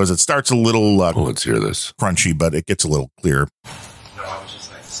got those. It starts a little let's hear this. Crunchy, but it gets a little clearer. No, I would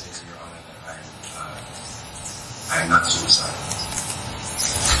just like to say to Your Honor that I am not suicidal.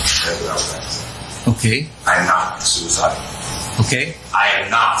 That's what I would like to say. Okay. I am not suicidal. Okay. I am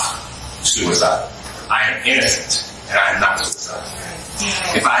not suicidal. I am innocent, and I am not suicidal.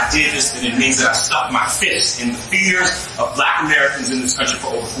 If I did this, then it means that I stuck my fist in the fears of Black Americans in this country for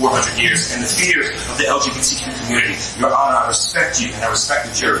over 400 years and the fears of the LGBTQ community. Your Honor, I respect you and I respect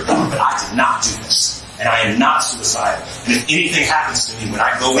the jury, but I did not do this. And I am not suicidal. And if anything happens to me when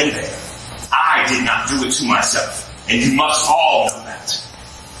I go in there, I did not do it to myself. And you must all know that.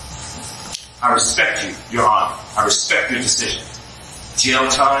 I respect you, Your Honor. I respect your decision. Jail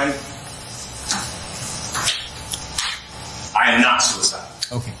time. I am not suicidal.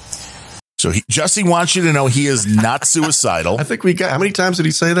 Okay. So Jussie wants you to know he is not suicidal. I think we got, how many times did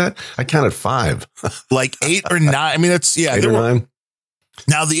he say that? I counted 5. Like 8 or 9. I mean, it's, yeah. 8 or 9.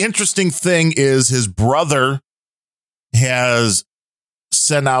 Now, the interesting thing is his brother has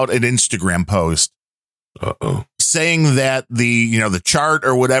sent out an Instagram post saying that the chart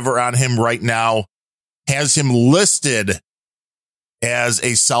or whatever on him right now has him listed as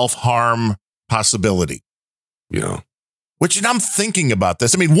a self-harm possibility. Yeah. Which, and I'm thinking about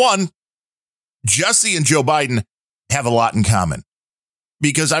this. I mean, one, Jussie and Joe Biden have a lot in common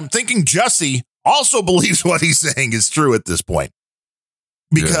because I'm thinking Jussie also believes what he's saying is true at this point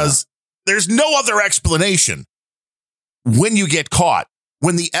because there's no other explanation when you get caught,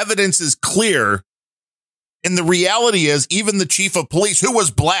 when the evidence is clear. And the reality is even the chief of police, who was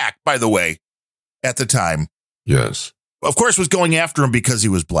black, by the way, at the time. Yes. Of course, was going after him because he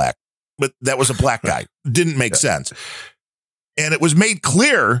was black, but that was a black guy. Didn't make sense. And it was made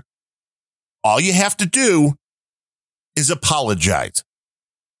clear all you have to do is apologize.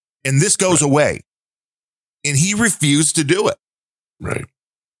 And this goes away. And he refused to do it. Right.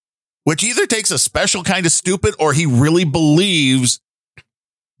 Which either takes a special kind of stupid or he really believes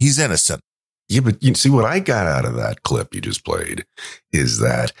he's innocent. Yeah, but you see what I got out of that clip you just played is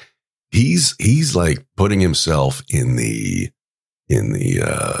that he's like putting himself in the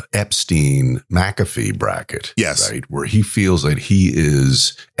Epstein McAfee bracket. Yes. Right. Where he feels that he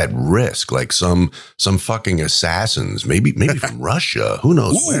is at risk, like some fucking assassins, maybe from Russia, who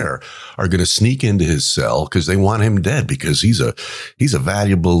knows where, are going to sneak into his cell because they want him dead because he's a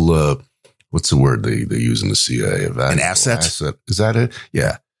valuable, what's the word they use in the CIA? An asset? Is that it?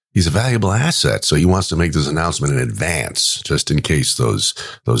 Yeah. He's a valuable asset. So he wants to make this announcement in advance, just in case those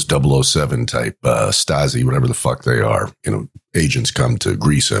 007 type, Stasi, whatever the fuck they are, agents come to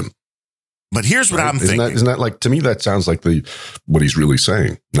grease him. But here's what I'm thinking. Isn't that like, to me, that sounds like what he's really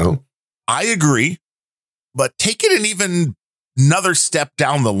saying. No, I agree, but take it an even another step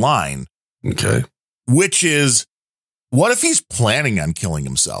down the line. Okay. Which is, what if he's planning on killing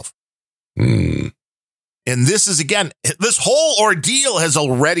himself? And this is, again, this whole ordeal has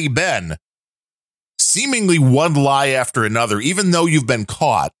already been seemingly one lie after another, even though you've been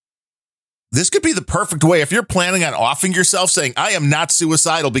caught. This could be the perfect way. If you're planning on offing yourself, saying, I am not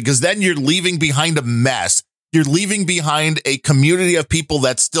suicidal, because then you're leaving behind a mess. You're leaving behind a community of people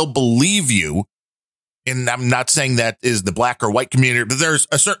that still believe you. And I'm not saying that is the black or white community, but there's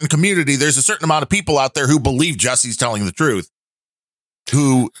a certain community. There's a certain amount of people out there who believe Jussie's telling the truth.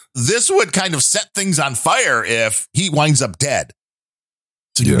 Who this would kind of set things on fire if he winds up dead.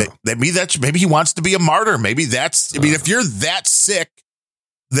 So maybe he wants to be a martyr. Maybe that's, I mean, if you're that sick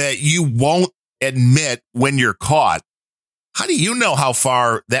that you won't admit when you're caught, how do you know how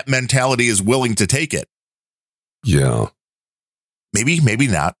far that mentality is willing to take it? Yeah. Maybe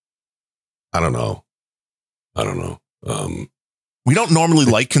not. I don't know. We don't normally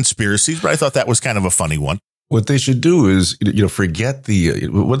like conspiracies, but I thought that was kind of a funny one. What they should do is, forget what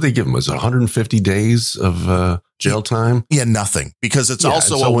did they give him? Was it 150 days of jail time? Yeah, nothing, because it's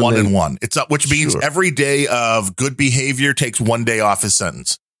also a 1-and-1. It's which means every day of good behavior takes 1 day off his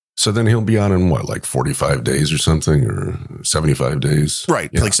sentence. So then he'll be on in what, like 45 days or something, or 75 days? Right,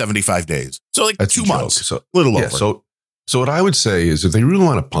 like 75 days. So like that's 2 months, so a little over. So what I would say is, if they really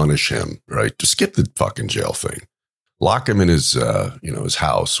want to punish him, right, just skip the fucking jail thing, lock him in his his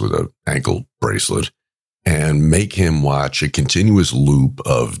house with an ankle bracelet, and make him watch a continuous loop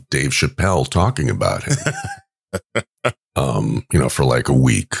of Dave Chappelle talking about him. for like a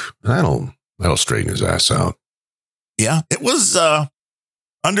week. That'll straighten his ass out. Yeah, it was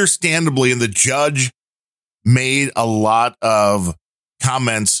understandably, and the judge made a lot of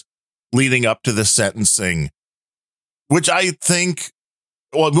comments leading up to the sentencing, which I think,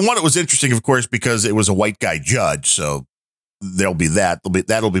 well, one, it was interesting, of course, because it was a white guy judge, so that'll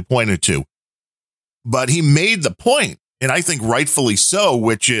be pointed to. But he made the point, and I think rightfully so,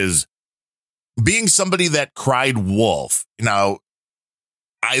 which is being somebody that cried wolf. Now,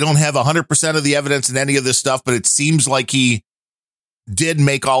 I don't have 100% of the evidence in any of this stuff, but it seems like he did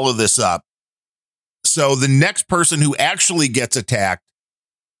make all of this up. So the next person who actually gets attacked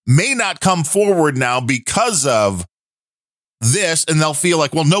may not come forward now because of this, and they'll feel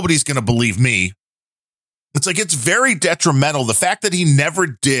like, well, nobody's going to believe me. It's like, it's very detrimental. The fact that he never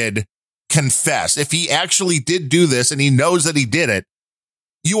did confess, if he actually did do this and he knows that he did it,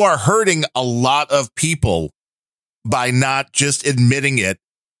 you are hurting a lot of people by not just admitting it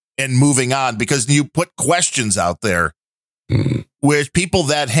and moving on, because you put questions out there with people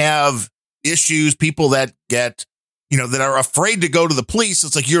that have issues, people that get, that are afraid to go to the police.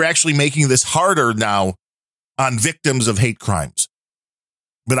 It's like, you're actually making this harder now on victims of hate crimes.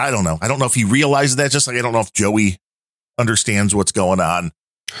 But I don't know. I don't know if he realizes that, just like I don't know if Joey understands what's going on.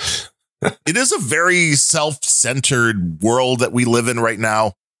 It is a very self-centered world that we live in right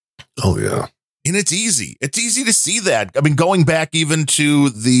now. Oh, yeah. And it's easy. It's easy to see that. I mean, going back even to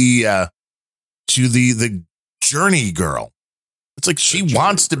the Journey girl. It's like she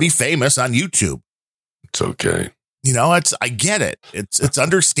wants to be famous on YouTube. It's okay. I get it. It's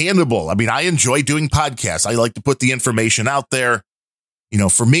understandable. I mean, I enjoy doing podcasts. I like to put the information out there.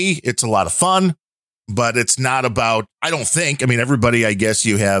 For me, it's a lot of fun, but it's not about, I don't think, everybody, I guess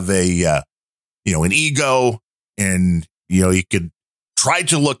you have an ego, and, you could try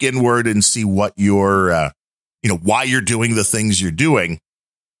to look inward and see what your, why you're doing the things you're doing.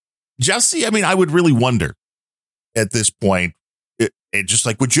 Jesse, I would really wonder at this point, it just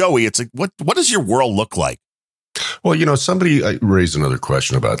like with Joey, it's like, what does your world look like? Well, somebody raised another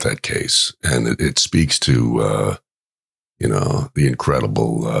question about that case, and it speaks to, the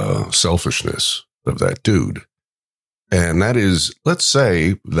incredible selfishness of that dude. And that is, let's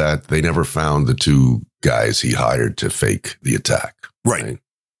say that they never found the two guys he hired to fake the attack. Right.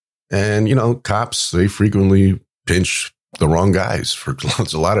 And, cops, they frequently pinch the wrong guys for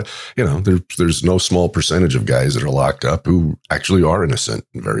a lot of, there's no small percentage of guys that are locked up who actually are innocent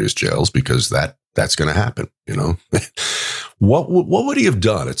in various jails, because that's going to happen. What would he have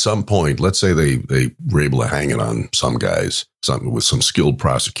done at some point? Let's say they were able to hang it on some guys, something with some skilled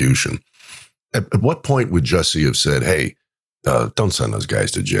prosecution. At what point would Jesse have said, hey, don't send those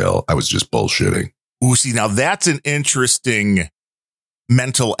guys to jail? I was just bullshitting. Ooh, see, now that's an interesting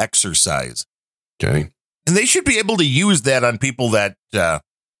mental exercise. Okay. And they should be able to use that on people that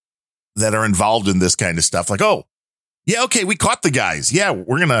are involved in this kind of stuff. Like, oh, yeah, okay, we caught the guys. Yeah,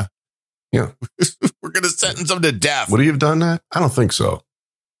 we're going to sentence them to death. Would he have done that? I don't think so.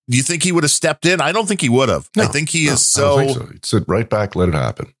 Do you think he would have stepped in? I don't think he would have. No, I think he is so. I don't think so. He'd sit right back, let it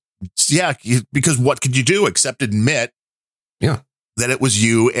happen. Yeah, because what could you do except admit that it was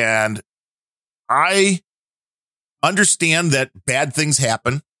you? And I understand that bad things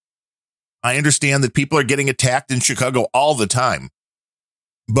happen. I understand that people are getting attacked in Chicago all the time.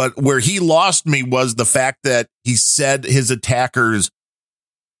 But where he lost me was the fact that he said his attackers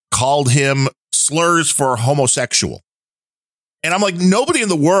called him slurs for homosexual. And I'm like, nobody in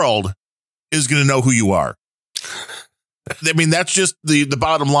the world is going to know who you are. That's just the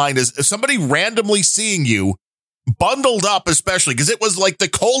bottom line is if somebody randomly seeing you bundled up, especially because it was like the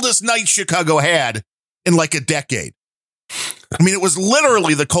coldest night Chicago had in like a decade. It was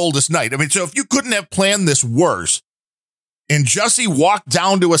literally the coldest night. So if you couldn't have planned this worse, and Jesse walked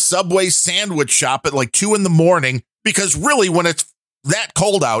down to a Subway sandwich shop at like 2 a.m, because really when it's that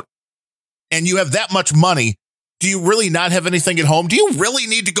cold out and you have that much money, do you really not have anything at home? Do you really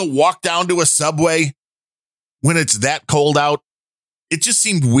need to go walk down to a Subway when it's that cold out? It just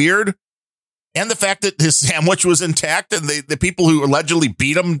seemed weird. And the fact that his sandwich was intact and the people who allegedly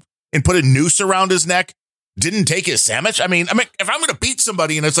beat him and put a noose around his neck didn't take his sandwich. If I'm going to beat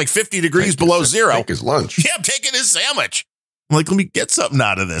somebody and it's like 50 degrees below zero, take his lunch. Yeah, I'm taking his sandwich. I'm like, let me get something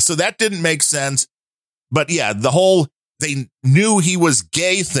out of this. So that didn't make sense. But yeah, the whole they knew he was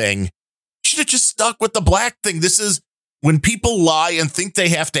gay thing should have just stuck with the black thing. This is when people lie and think they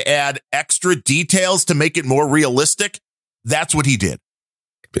have to add extra details to make it more realistic. That's what he did.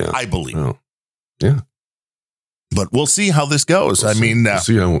 Yeah, I believe. Well, yeah. But we'll see how this goes. We'll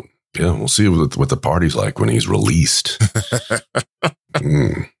see what the party's like when he's released.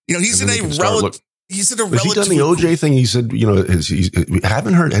 He's in a he's in a Has he done relatively the OJ thing? He said,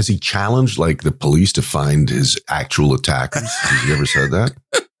 haven't heard, has he challenged like the police to find his actual attackers? Has he ever said that?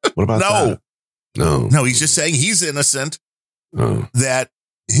 What about that? No, he's just saying he's innocent. Oh. That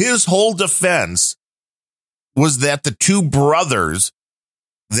his whole defense was that the two brothers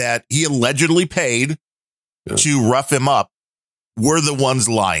that he allegedly paid to rough him up were the ones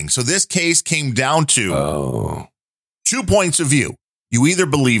lying. So this case came down to 2 points of view. You either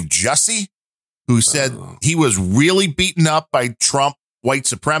believe Jussie, who said he was really beaten up by Trump white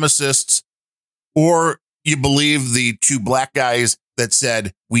supremacists, or you believe the two black guys that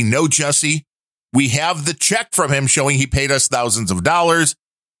said, we know Jussie. We have the check from him showing he paid us thousands of dollars.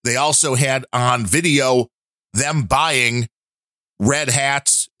 They also had on video them buying red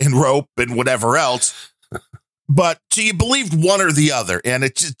hats and rope and whatever else. But so you believed one or the other, and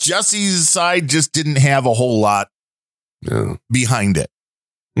it just, Jussie's side just didn't have a whole lot behind it.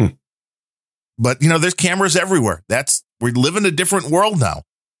 But, there's cameras everywhere. We live in a different world now.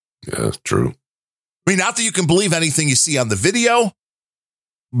 Yeah, true. I mean, not that you can believe anything you see on the video,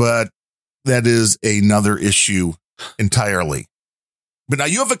 but that is another issue entirely. But now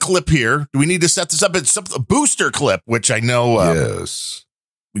you have a clip here. Do we need to set this up? It's a booster clip, which I know. Yes.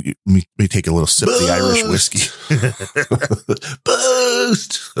 Let me take a little sip of the Irish whiskey.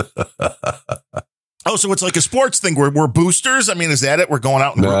 Boost. Oh, so it's like a sports thing. We're boosters. I mean, is that it? We're going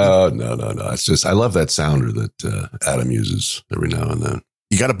out. No. It's just, I love that sounder that Adam uses every now and then.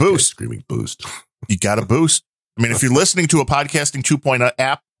 You got to boost. Screaming boost. You got to boost. I mean, if you're listening to a Podcasting 2.0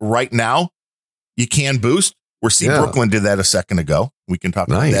 app right now, you can boost. Where C. Brooklyn did that a second ago. We can talk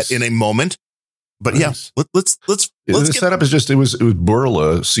about that in a moment. But let's the setup is just, it was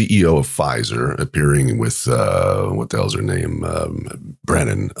Bourla, CEO of Pfizer, appearing with what the hell's her name,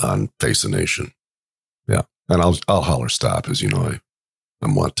 Brennan on Face the Nation. Yeah, and I'll holler stop, as you know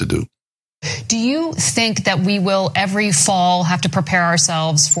I'm wont to do. Do you think that we will every fall have to prepare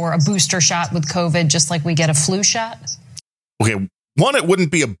ourselves for a booster shot with COVID, just like we get a flu shot? Okay, one, it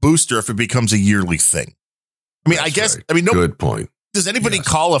wouldn't be a booster if it becomes a yearly thing. I mean, I guess, right. Good point. Does anybody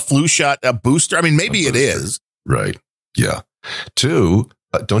call a flu shot a booster? I mean, maybe it is. Right. Yeah. Two,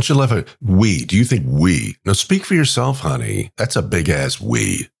 don't you love it? Do you think now speak for yourself, honey. That's a big ass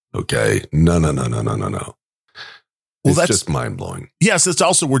we. Okay. No. Well, that's just mind blowing. Yes. It's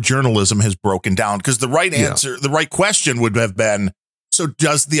also where journalism has broken down, because the right answer, the right question would have been, so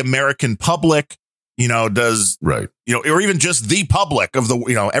does the American public, or even just the public of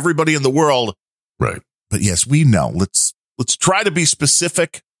the, everybody in the world. Right. But yes, we know. Let's try to be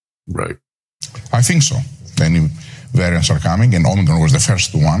specific. Right. I think so. Many variants are coming, and Omicron was the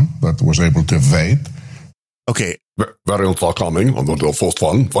first one that was able to evade. Okay. Variants are coming. The first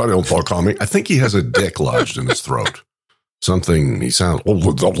one. Variants are coming. I think he has a dick lodged in his throat. Something, he sounds.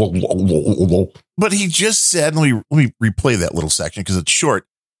 But he just said, let me replay that little section because it's short.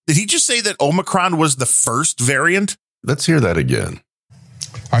 Did he just say that Omicron was the first variant? Let's hear that again.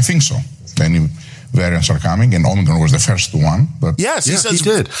 I think so. Many variants are coming, and Omicron was the first one. But yes, he says. He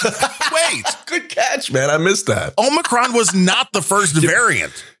did. Wait. Good catch, man. I missed that. Omicron was not the first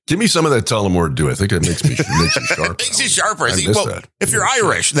variant. Give me some of that Tullamore Dew. I think it makes you sharper. Makes you sharper. That. If you're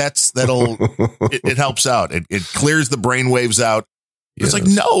Irish, it helps out. It clears the brain waves out. It's like,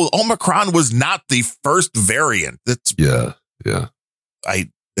 no, Omicron was not the first variant. That's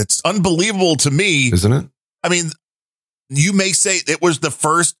it's unbelievable to me, isn't it? I mean, you may say it was the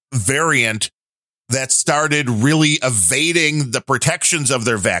first variant that started really evading the protections of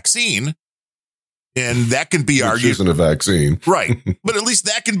their vaccine. And that can be argued. Which isn't a vaccine. Right. But at least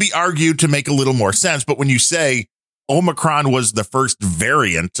that can be argued to make a little more sense. But when you say Omicron was the first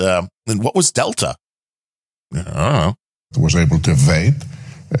variant, then what was Delta? I don't know. It was able to evade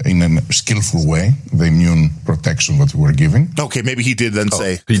in a skillful way the immune protection that we were giving. Okay, maybe he did then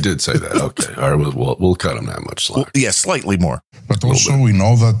say. He did say that. Okay. All right, we'll cut him that much slack. Well, slightly more. But also we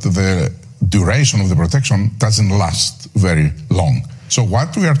know that the duration of the protection doesn't last very long. So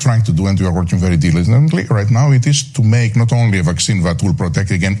what we are trying to do, and we are working very diligently right now, it is to make not only a vaccine that will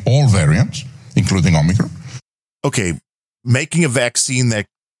protect against all variants, including Omicron. Okay, making a vaccine that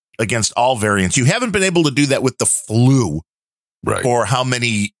against all variants. You haven't been able to do that with the flu. Right. Or how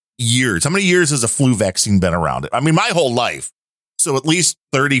many years? How many years has a flu vaccine been around? I mean, my whole life. So at least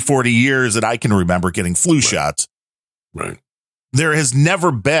 30, 40 years that I can remember getting flu shots. Right. There has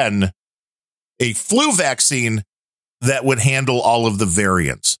never been a flu vaccine that would handle all of the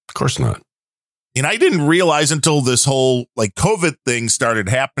variants. Of course not. And I didn't realize until this whole COVID thing started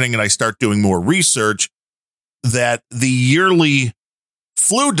happening and I start doing more research that the yearly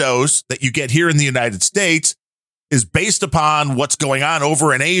flu dose that you get here in the United States is based upon what's going on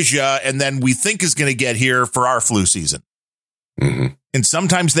over in Asia and then we think is going to get here for our flu season. Mm-hmm. And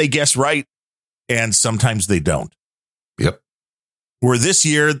sometimes they guess right and sometimes they don't. Yep. Where this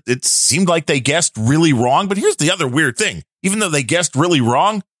year, it seemed like they guessed really wrong. But here's the other weird thing. Even though they guessed really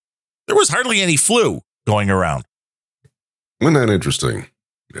wrong, there was hardly any flu going around. Isn't that interesting?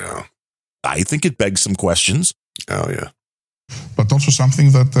 Yeah. I think it begs some questions. Oh, yeah. But also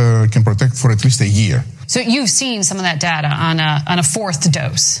something that can protect for at least a year. So you've seen some of that data on a fourth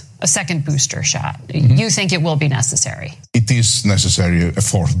dose, a second booster shot. Mm-hmm. You think it will be necessary? It is necessary, a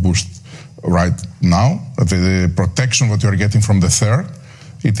fourth boost right now. The protection that you are getting from the third,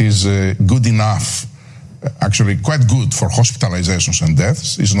 it is good enough, actually quite good for hospitalizations and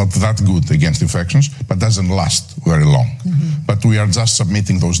deaths. It's not that good against infections, but doesn't last very long. Mm-hmm. But we are just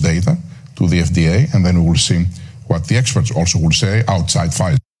submitting those data to the FDA, and then we will see what the experts also will say outside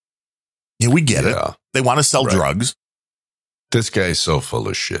Pfizer. Yeah, we get it. They want to sell drugs. This guy's so full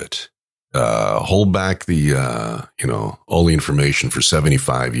of shit. Hold back the, all the information for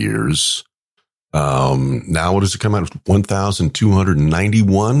 75 years. Now what does it come out?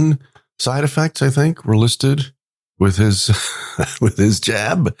 1,291 side effects, I think, were listed with his, with his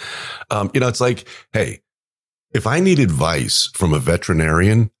jab. It's like, hey, if I need advice from a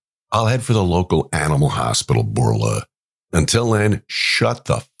veterinarian, I'll head for the local animal hospital, Bourla. Until then, shut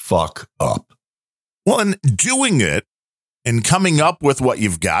the fuck up. Well, and doing it and coming up with what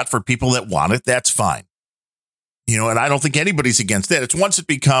you've got for people that want it, that's fine. And I don't think anybody's against that. It's once it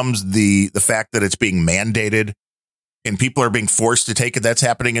becomes the fact that it's being mandated and people are being forced to take it. That's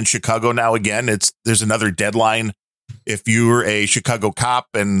happening in Chicago now again. There's another deadline. If you're a Chicago cop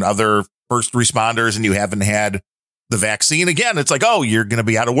and other first responders and you haven't had the vaccine, again, it's like, oh, you're going to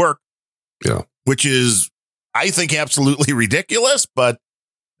be out of work. Yeah. Which is, I think, absolutely ridiculous, but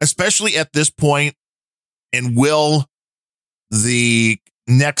especially at this point, and will the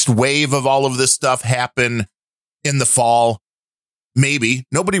next wave of all of this stuff happen in the fall? Maybe.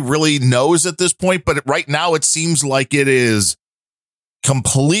 Nobody really knows at this point, but right now it seems like it is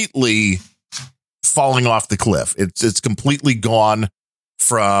completely falling off the cliff. It's completely gone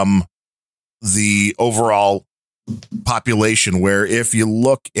from the overall population, where if you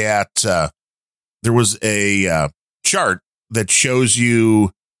look at, there was a chart that shows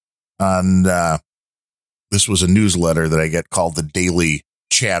you on, this was a newsletter that I get called the Daily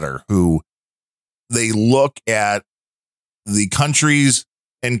Chatter, who they look at the countries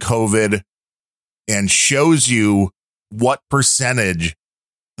in COVID and shows you what percentage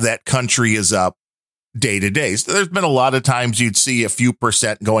that country is up day to day. So there's been a lot of times you'd see a few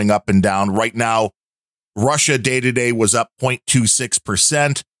percent going up and down. Right now, Russia day to day was up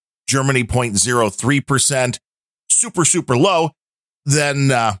 0.26%, Germany 0.03%, super, super low. Then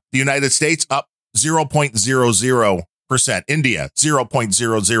the United States up 0.00%, India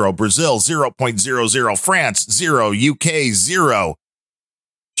 0.00%, Brazil 0.00%, France 0%, UK 0%,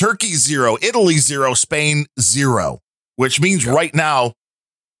 Turkey 0%, Italy 0%, Spain 0%, which means right now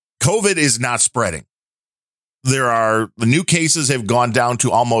COVID is not spreading. The new cases have gone down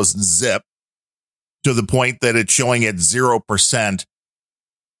to almost zip, to the point that it's showing at 0%.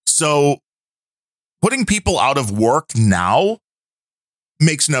 So putting people out of work now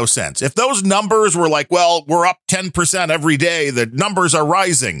makes no sense. If those numbers were like, well, we're up 10% every day, the numbers are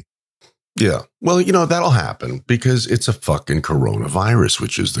rising. Yeah. Well, that'll happen because it's a fucking coronavirus,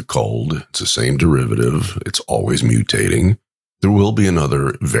 which is the cold. It's the same derivative. It's always mutating. There will be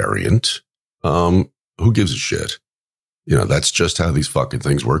another variant. Who gives a shit? That's just how these fucking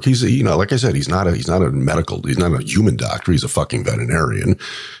things work. He's, like I said, he's not a human doctor. He's a fucking veterinarian,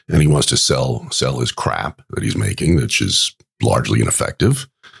 and he wants to sell his crap that he's making, which is largely ineffective.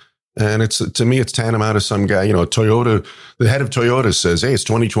 And to me, it's tantamount to some guy, Toyota, the head of Toyota says, hey, it's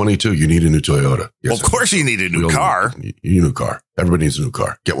 2022. You need a new Toyota. Yes, well, of course you need a new car. You need a new car. Everybody needs a new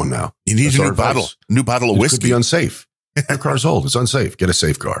car. Get one now. You need a new bottle of whiskey. It could be unsafe. Your car's old. It's unsafe. Get a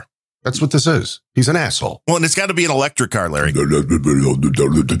safe car. That's what this is. He's an asshole. Well, and it's got to be an electric car, Larry. It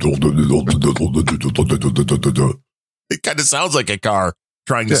kind of sounds like a car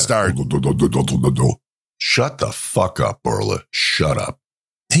trying to start. Shut the fuck up, Bourla. Shut up.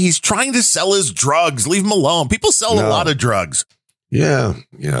 He's trying to sell his drugs. Leave him alone. People sell a lot of drugs. Yeah.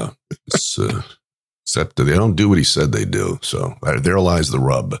 Except that they don't do what he said they do. So there lies the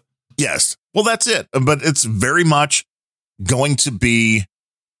rub. Yes. Well, that's it. But it's very much going to be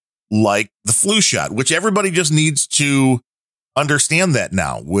like the flu shot, which everybody just needs to understand that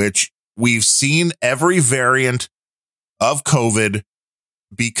now, which we've seen every variant of COVID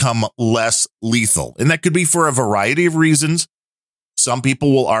become less lethal. And that could be for a variety of reasons. Some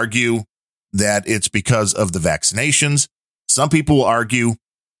people will argue that it's because of the vaccinations. Some people will argue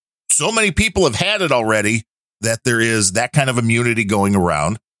so many people have had it already that there is that kind of immunity going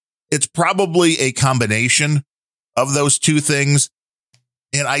around. It's probably a combination of those two things.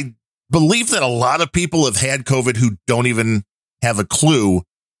 And I believe that a lot of people have had COVID who don't even have a clue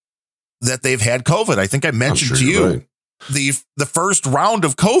that they've had COVID. I think I mentioned to you right. the first round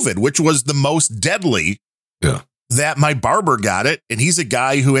of COVID, which was the most deadly, that my barber got it. And he's a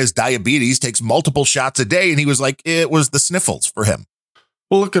guy who has diabetes, takes multiple shots a day. And he was like, it was the sniffles for him.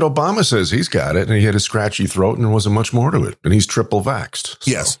 Well, look at Obama says he's got it and he had a scratchy throat and there wasn't much more to it. And he's triple vaxxed.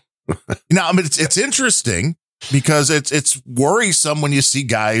 So. Yes. Now, I mean, it's interesting because it's worrisome when you see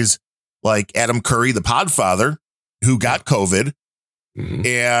guys like Adam Curry, the Podfather, who got COVID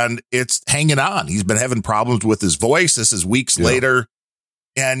and it's hanging on. He's been having problems with his voice. This is weeks later.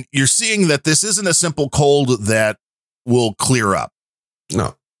 And you're seeing that this isn't a simple cold that will clear up.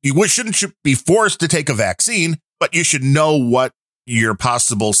 No. You shouldn't be forced to take a vaccine, but you should know what your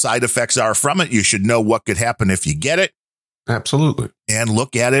possible side effects are from it. You should know what could happen if you get it. Absolutely. And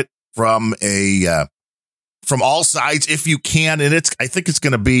look at it from from all sides if you can. And I think it's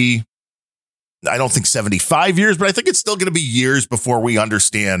going to be, I don't think 75 years, but I think it's still going to be years before we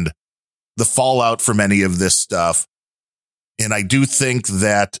understand the fallout from any of this stuff. And I do think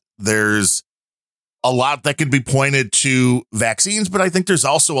that there's a lot that can be pointed to vaccines, but I think there's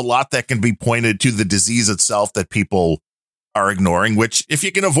also a lot that can be pointed to the disease itself that people are ignoring, which if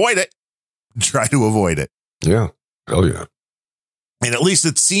you can avoid it, try to avoid it. Yeah. Hell yeah. And at least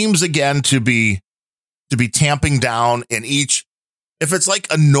it seems again to be tamping down in each, if it's like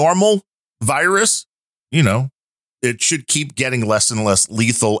a normal virus, it should keep getting less and less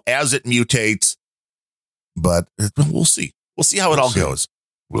lethal as it mutates, but we'll see. We'll see how it all goes.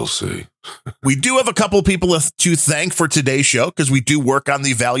 We'll see. We do have a couple of people to thank for today's show because we do work on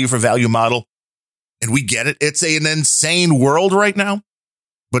the value for value model. And we get it. It's an insane world right now.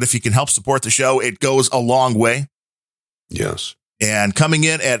 But if you can help support the show, it goes a long way. Yes. And coming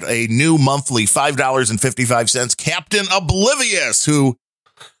in at a new monthly $5.55, Captain Oblivious, who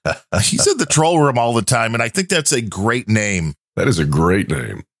he's in the troll room all the time. And I think that's a great name. That is a great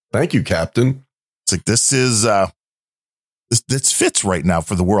name. Thank you, Captain. It's like this fits right now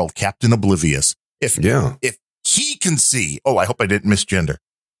for the world. Captain Oblivious. If he can see, I hope I didn't misgender.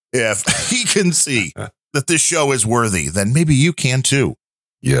 If he can see that this show is worthy, then maybe you can too.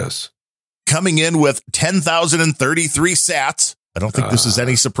 Yes. Coming in with 10,033 sats. I don't think this is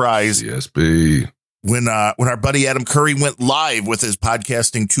any surprise. CSB. When our buddy Adam Curry went live with his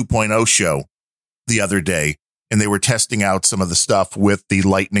Podcasting 2.0 show the other day, and they were testing out some of the stuff with the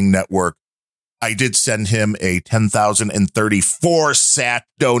Lightning Network, I did send him a 10,034 sat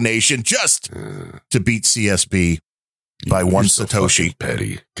donation just to beat CSB by one Satoshi.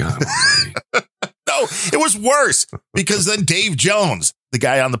 Petty. God. No, it was worse because then Dave Jones, the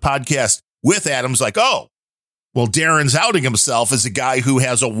guy on the podcast with Adam's like, well, Darren's outing himself as a guy who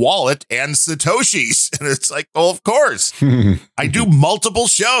has a wallet and Satoshis. And it's like, well, of course. I do multiple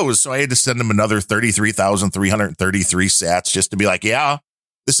shows. So I had to send him another 33,333 sats just to be like, yeah,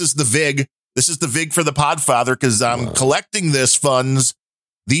 this is the VIG. This is the VIG for the Podfather because I'm collecting these funds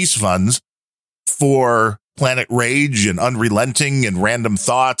for Planet Rage and Unrelenting and Random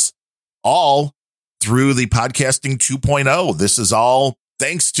Thoughts, all through the Podcasting 2.0. This is all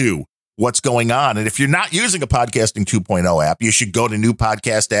thanks to what's going on. And if you're not using a Podcasting 2.0 app, you should go to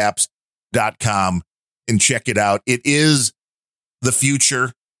newpodcastapps.com and check it out. It is the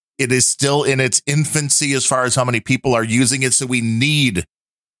future. It is still in its infancy as far as how many people are using it. So we need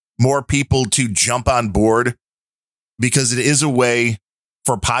more people to jump on board because it is a way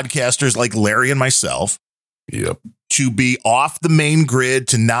for podcasters like Larry and myself to be off the main grid,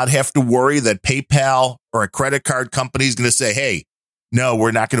 to not have to worry that PayPal or a credit card company is going to say, hey, no,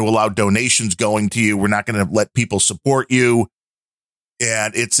 we're not going to allow donations going to you. We're not going to let people support you.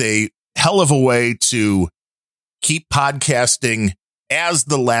 And it's a hell of a way to keep podcasting as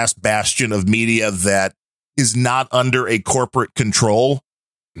the last bastion of media that is not under a corporate control.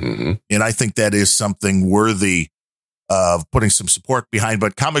 And I think that is something worthy of putting some support behind.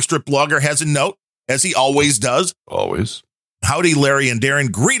 But Comic Strip Blogger has a note, as he always does. Always. Howdy, Larry and Darren.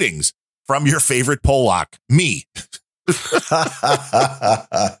 Greetings from your favorite Pollock, me. Oh,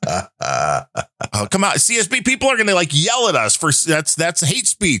 come on. CSB people are going to yell at us for that's hate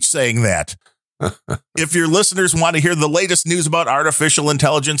speech saying that. If your listeners want to hear the latest news about artificial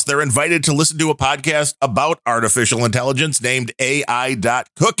intelligence, they're invited to listen to a podcast about artificial intelligence named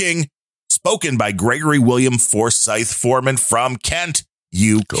AI.Cooking, spoken by Gregory William Forsyth Foreman from Kent,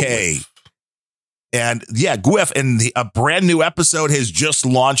 UK. And yeah, GWIF, and a brand new episode has just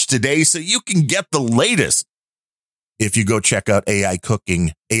launched today, so you can get the latest if you go check out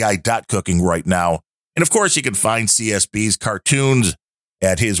AI.cooking right now. And of course, you can find CSB's cartoons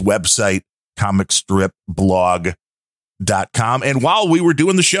at his website, comicstripblog.com. And while we were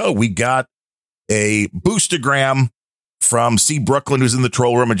doing the show, we got a boostergram from C. Brooklyn, who's in the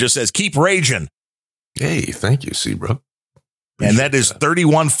troll room, and just says, keep raging. Hey, thank you, C. Brook. And that is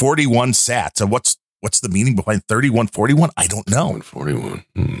 3141 sats. So what's the meaning behind 3141? I don't know. 41.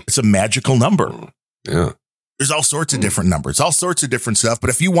 It's a magical number. Yeah. There's all sorts of different numbers, all sorts of different stuff. But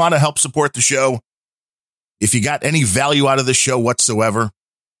if you want to help support the show, if you got any value out of the show whatsoever,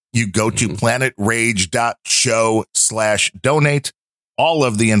 you go to planetrage.show/donate. All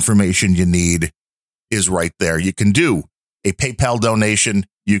of the information you need is right there. You can do a PayPal donation.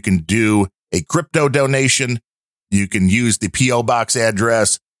 You can do a crypto donation. You can use the P.O. Box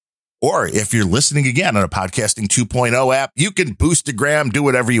address. Or if you're listening again on a Podcasting 2.0 app, you can boostagram, do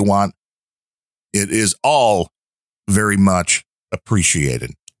whatever you want. It is all very much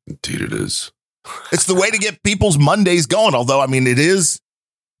appreciated. Indeed it is. It's the way to get people's Mondays going. Although, I mean, it is,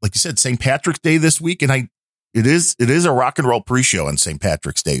 like you said, St. Patrick's Day this week. And it is a rock and roll pre-show on St.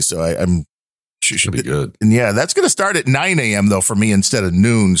 Patrick's Day. So I'm should be good. And yeah, that's going to start at 9 a.m. though for me instead of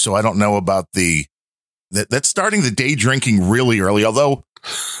noon. So I don't know about that's starting the day drinking really early. Although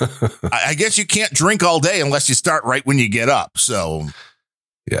I guess you can't drink all day unless you start right when you get up. So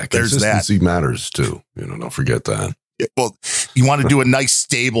yeah, there's that. Consistency matters too. Don't forget that. Well, you want to do a nice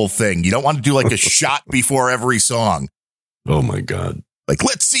stable thing. You don't want to do like a shot before every song. Oh my God. Like,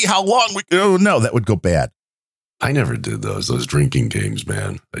 let's see how long oh no, that would go bad. I never did those drinking games,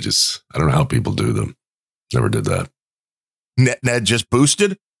 man. I don't know how people do them. Never did that. Ned just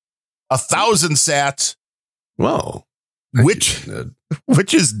boosted 1,000 sats. Whoa.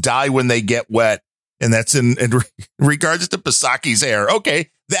 Witches die when they get wet. And that's in regards to Pisaki's hair.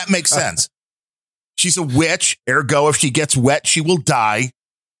 Okay, that makes sense. She's a witch. Ergo, if she gets wet, she will die.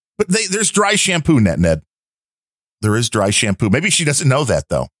 But there's dry shampoo, Ned. There is dry shampoo. Maybe she doesn't know that,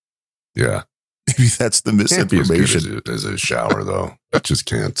 though. Yeah. Maybe that's the misinformation. Can't be as a shower, though. It just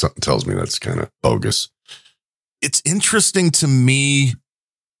can't. Something tells me that's kind of bogus. It's interesting to me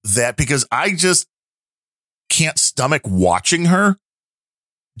that because I just can't stomach watching her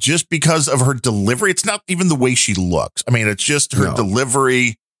just because of her delivery. It's not even the way she looks. I mean, it's just her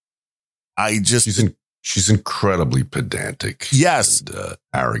delivery. She's incredibly pedantic. Yes. And,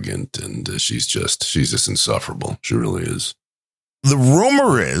 arrogant. And she's just insufferable. She really is. The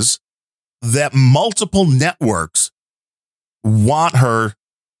rumor is that multiple networks want her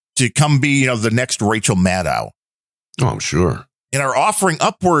to come be, the next Rachel Maddow. Oh, I'm sure. And are offering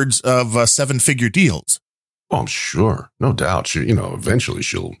upwards of 7-figure deals. Oh, I'm sure. No doubt. She, eventually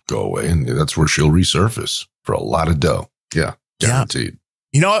she'll go away and that's where she'll resurface for a lot of dough. Yeah. Guaranteed.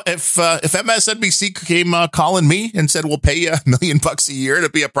 Yeah. If MSNBC came calling me and said, we'll pay you $1 million a year to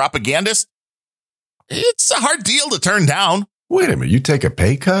be a propagandist, it's a hard deal to turn down. Wait a minute. You take a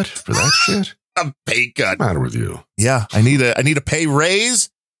pay cut for that shit? A pay cut. What's the matter with you? Yeah. I need a pay raise,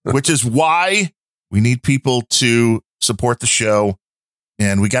 which is why we need people to support the show.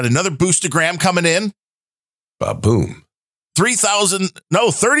 And we got another boostergram coming in. Ba-boom.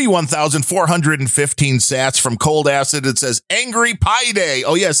 31,415 sats from Cold Acid. It says Angry Pie Day.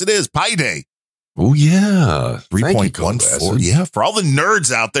 Oh, yes, it is Pie Day. Oh, yeah. 3.14. Yeah. For all the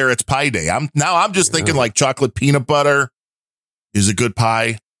nerds out there, it's Pie Day. I'm just thinking like chocolate peanut butter is a good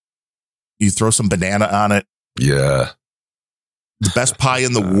pie. You throw some banana on it. Yeah. The best pie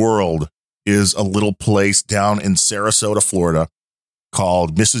in the world is a little place down in Sarasota, Florida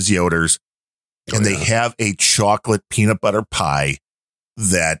called Mrs. Yoder's. And they have a chocolate peanut butter pie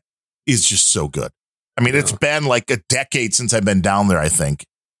that is just so good. I mean, it's been like a decade since I've been down there, I think.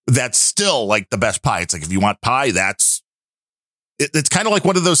 That's still like the best pie. It's like, if you want pie, it's kind of like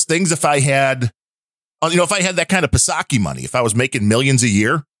one of those things. If I had that kind of Pisaki money, if I was making millions a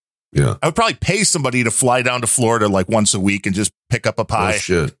year, I would probably pay somebody to fly down to Florida like once a week and just pick up a pie. Oh,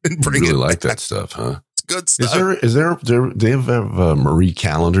 shit. And bring you really it like back. that stuff, huh? Good stuff. They have Marie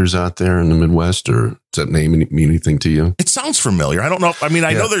calendars out there in the Midwest, or does that name mean anything to you? It sounds familiar. I don't know. I mean,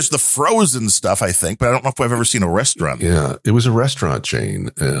 I know there's the frozen stuff, I think, but I don't know if I've ever seen a restaurant. Yeah, it was a restaurant chain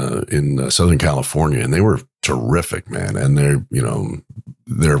in Southern California, and they were terrific, man. And they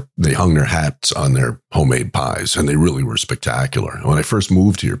hung their hats on their homemade pies, and they really were spectacular. When I first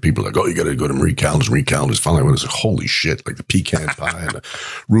moved here, people were like, "Oh, you got to go to Marie Callender's." Marie Callender's. Finally, I was like, "Holy shit!" Like the pecan pie and the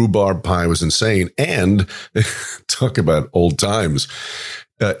rhubarb pie was insane. And talk about old times.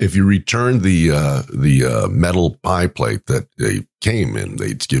 If you returned the metal pie plate that they came in,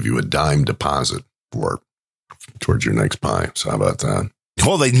 they'd give you a dime deposit. for towards your next pie. So how about that?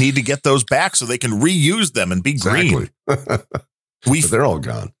 Well, they need to get those back so they can reuse them and be green. But they're all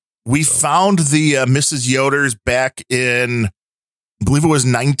gone. We found the Mrs. Yoder's back in, I believe it was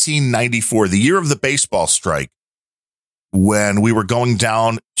 1994, the year of the baseball strike, when we were going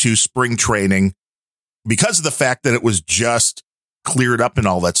down to spring training. Because of the fact that it was just cleared up and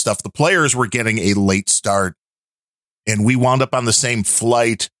all that stuff, the players were getting a late start, and we wound up on the same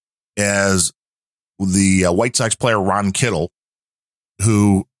flight as the White Sox player Ron Kittle,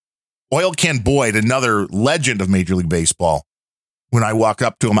 who Oil Can Boyd, another legend of Major League Baseball. When I walk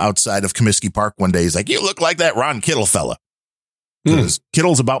up to him outside of Comiskey Park one day, he's like, "You look like that Ron Kittle fella." Because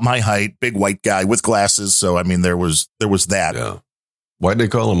Kittle's about my height, big white guy with glasses. So, I mean, there was that. Yeah. Why'd they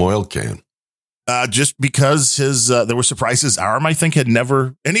call him Oil Can? Just because there was surprised his arm, I think, had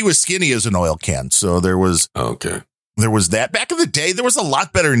never, and he was skinny as an oil can. So there was that. Back in the day, there was a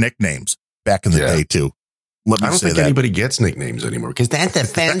lot better nicknames back in the day too. I don't think anybody gets nicknames anymore because that's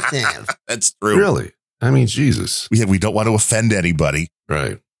offensive. That's true. Really? I mean, Jesus. We don't want to offend anybody.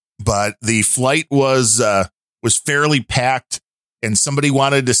 Right. But the flight was fairly packed, and somebody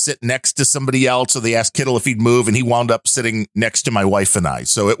wanted to sit next to somebody else. So they asked Kittle if he'd move, and he wound up sitting next to my wife and I.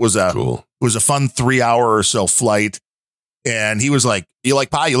 So it was a fun 3 hour or so flight. And he was like, "You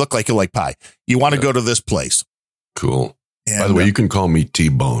like pie? You look like you like pie. You want to go to this place?" Cool. And, by the way, you can call me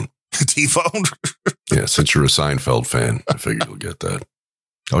T-Bone. T-Bone? Yeah, since you're a Seinfeld fan, I figured you'll get that.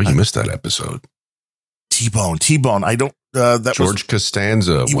 Oh, you missed that episode. T-Bone. I don't, that George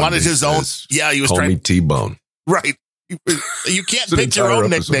Costanza. He wanted his own. Yeah, he was call me T-Bone. Right. You can't pick your own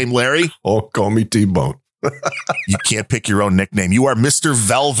nickname, Larry. Oh, call me T-Bone. You can't pick your own nickname. You are Mr.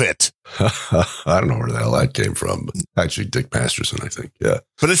 Velvet. I don't know where the hell that came from. But actually, Dick Masterson, I think. Yeah.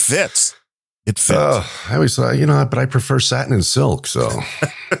 But it fits. It fits. I always thought, but I prefer satin and silk. So,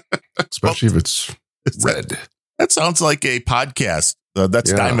 especially if it's red. That sounds like a podcast.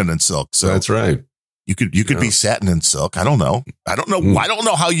 That's Diamond and Silk. So that's right. You could be satin and silk. I don't know. I don't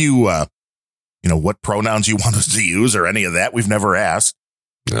know how you, what pronouns you want us to use or any of that. We've never asked.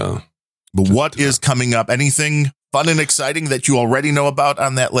 No. But what is coming up? Anything fun and exciting that you already know about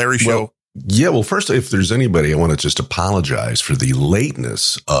on that Larry show? Well, first, if there's anybody, I want to just apologize for the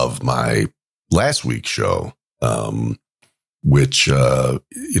lateness of my last week's show, which, I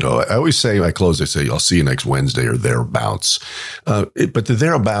always say, I say, I'll see you next Wednesday or thereabouts. But the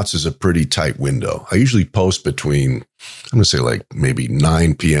thereabouts is a pretty tight window. I usually post between, I'm going to say like maybe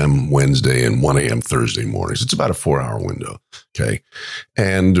 9 p.m. Wednesday and 1 a.m. Thursday mornings. It's about a 4-hour window. Okay.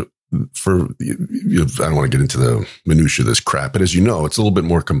 And I don't want to get into the minutia of this crap, but as you know, it's a little bit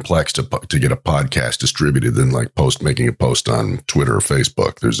more complex to get a podcast distributed than like making a post on Twitter or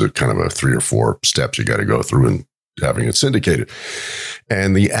Facebook. There's a kind of a 3 or 4 steps you got to go through in having it syndicated.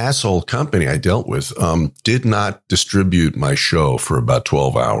 And the asshole company I dealt with did not distribute my show for about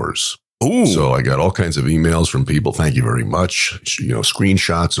 12 hours. Ooh. So I got all kinds of emails from people. Thank you very much.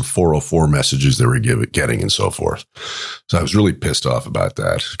 Screenshots of 404 messages they were getting and so forth. So I was really pissed off about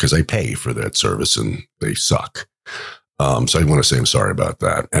that because I pay for that service and they suck. So I want to say I'm sorry about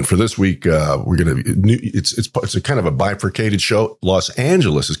that. And for this week, we're going to, it's a kind of a bifurcated show. Los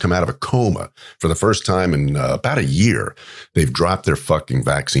Angeles has come out of a coma for the first time in about a year. They've dropped their fucking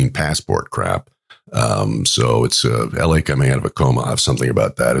vaccine passport crap. So it's LA coming out of a coma. I'll have something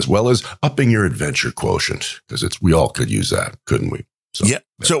about that, as well as upping your adventure quotient, because we all could use that, couldn't we? So, yeah.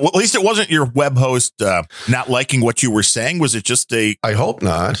 So at least it wasn't your web host not liking what you were saying. Was it just I hope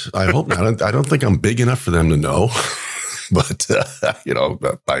not. I don't think I'm big enough for them to know. But,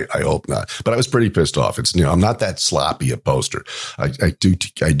 I hope not. But I was pretty pissed off. It's, I'm not that sloppy a poster. I do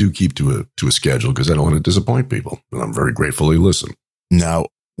keep to a schedule because I don't want to disappoint people. And I'm very grateful they listen. Now,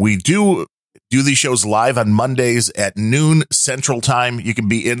 we do these shows live on Mondays at noon Central Time. You can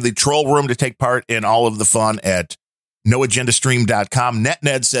be in the troll room to take part in all of the fun at noagendastream.com.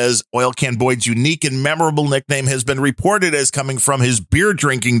 NetNed says Oil Can Boyd's unique and memorable nickname has been reported as coming from his beer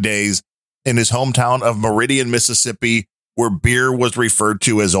drinking days in his hometown of Meridian, Mississippi, where beer was referred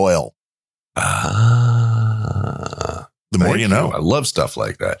to as oil. The more you know. I love stuff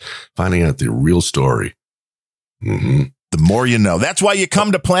like that. Finding out the real story. Mm-hmm. The more you know. That's why you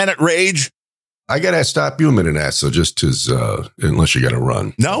come to Planet Rage. I got to stop you a minute, Ass. So just unless you got to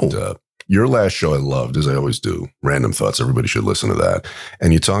run. No. And, your last show I loved, as I always do. Random Thoughts. Everybody should listen to that.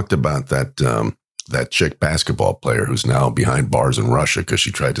 And you talked about that chick basketball player who's now behind bars in Russia because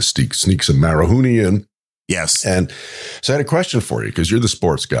she tried to sneak some marijuana in. Yes. And so I had a question for you because you're the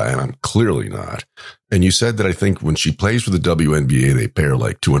sports guy and I'm clearly not. And you said that I think when she plays for the WNBA, they pay her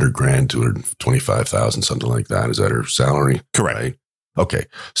like $200,000, $225,000, something like that. Is that her salary? Correct. Right? Okay.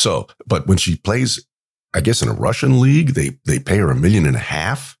 So, but when she plays, I guess in a Russian league, they pay her $1.5 million.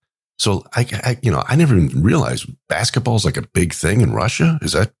 So I never even realized basketball is like a big thing in Russia.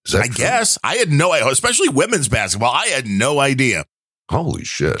 Is that I guess I had no idea, especially women's basketball. I had no idea. Holy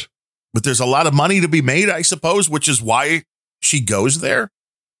shit. But there's a lot of money to be made, I suppose, which is why she goes there.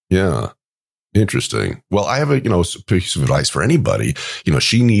 Yeah. Interesting. Well, I have a piece of advice for anybody.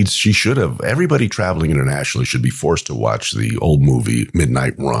 Everybody traveling internationally should be forced to watch the old movie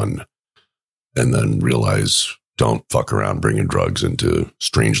Midnight Run and then realize don't fuck around bringing drugs into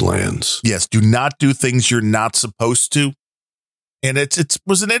strange lands. Yes. Do not do things you're not supposed to. And it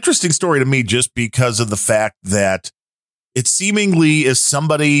was an interesting story to me just because of the fact that it seemingly is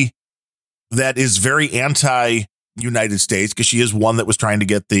somebody that is very anti-United States, because she is one that was trying to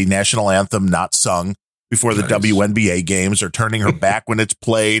get the national anthem not sung before the WNBA games, or turning her back when it's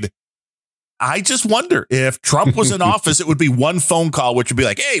played. I just wonder if Trump was in office, it would be one phone call, which would be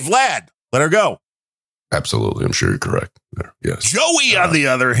like, hey, Vlad, let her go. Absolutely. I'm sure you're correct there. Yes. Joey, on the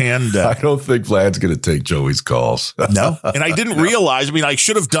other hand. I don't think Vlad's going to take Joey's calls. No. And I didn't realize, I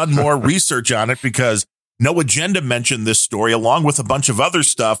should have done more research on it, because No Agenda mentioned this story along with a bunch of other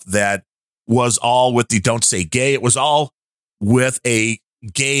stuff that was all with the don't say gay. It was all with a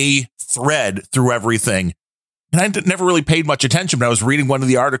gay thread through everything. And I never really paid much attention, but I was reading one of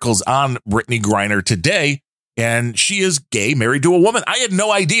the articles on Brittany Griner today, and she is gay, married to a woman. I had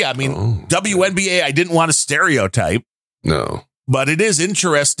no idea. WNBA, I didn't want to stereotype. No. But it is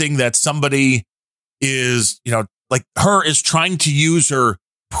interesting that somebody is, like her, is trying to use her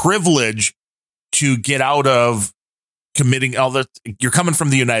privilege to get out of committing all that. You're coming from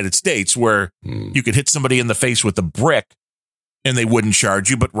the United States, where you could hit somebody in the face with a brick and they wouldn't charge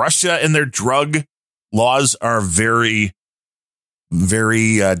you. But Russia and their drug laws are very,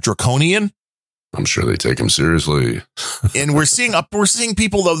 very draconian. I'm sure they take them seriously. And we're seeing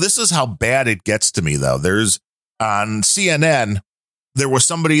people, though. This is how bad it gets to me, though. There's on CNN, there was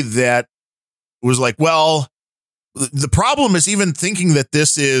somebody that was like, well, the problem is even thinking that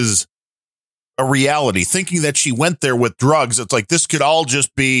this is a reality, thinking that she went there with drugs. It's like, this could all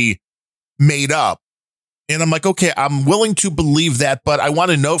just be made up. And I'm like, okay, I'm willing to believe that, but I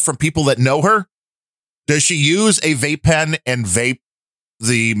want to know from people that know her, does she use a vape pen and vape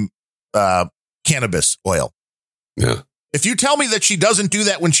the cannabis oil? Yeah. If you tell me that she doesn't do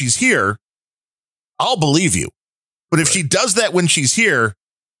that when she's here, I'll believe you. But if she does that when she's here,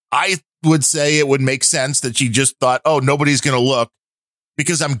 I would say it would make sense that she just thought, oh, nobody's going to look,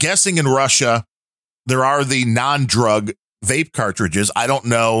 because I'm guessing in Russia, there are the non-drug vape cartridges. I don't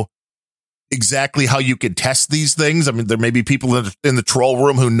know exactly how you could test these things. There may be people in the troll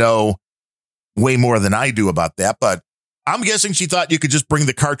room who know way more than I do about that, but I'm guessing she thought you could just bring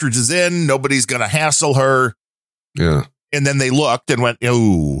the cartridges in. Nobody's going to hassle her. Yeah. And then they looked and went,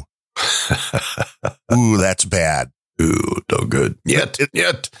 ooh, ooh, that's bad. Ooh, no good. Yet.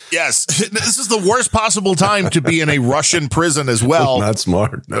 Yes. This is the worst possible time to be in a Russian prison as well. Not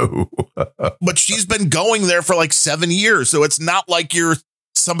smart. No. But she's been going there for like 7 years. So it's not like you're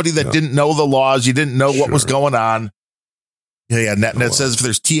somebody that didn't know the laws. You didn't know what was going on. Yeah. NetNet says if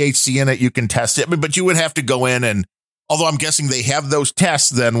there's THC in it, you can test it. But you would have to go in, and although I'm guessing they have those tests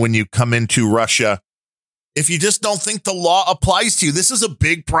then when you come into Russia, if you just don't think the law applies to you, this is a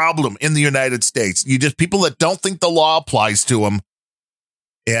big problem in the United States. People that don't think the law applies to them.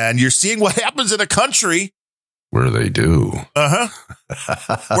 And you're seeing what happens in a country where they do.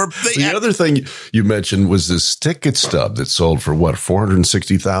 The other thing you mentioned was this ticket stub that sold for what,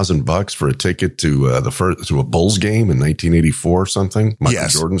 $460,000 for a ticket to a Bulls game in 1984 or something. Michael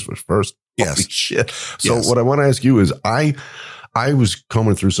Jordan's was first. Yes. Holy shit. So what I want to ask you is, I was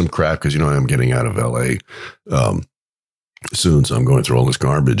combing through some crap because, I'm getting out of LA soon. So I'm going through all this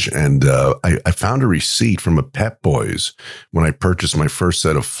garbage. And I found a receipt from a Pep Boys when I purchased my first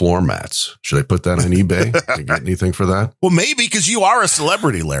set of floor mats. Should I put that on eBay? Can I get anything for that? Well, maybe, because you are a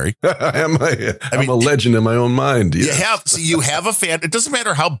celebrity, Larry. I'm a legend in my own mind. Yes. You have a fan. It doesn't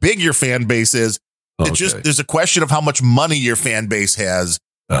matter how big your fan base is. It's just, there's a question of how much money your fan base has.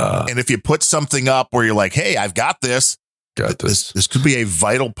 And if you put something up where you're like, hey, I've got this. This could be a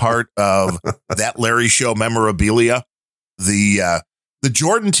vital part of that Larry Show memorabilia. The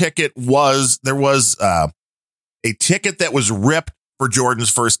Jordan ticket there was a ticket that was ripped for Jordan's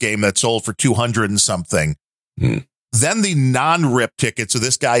first game that sold for $200 and something. Then the non-rip ticket. So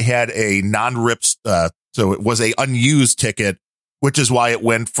this guy had a non-rip. So it was a unused ticket, which is why it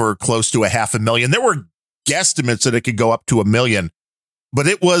went for close to $500,000. There were guesstimates that it could go up to $1 million, but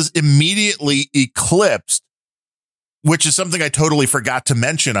it was immediately eclipsed, which is something I totally forgot to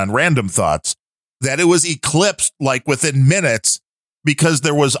mention on Random Thoughts, that it was eclipsed like within minutes because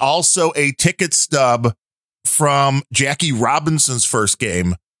there was also a ticket stub from Jackie Robinson's first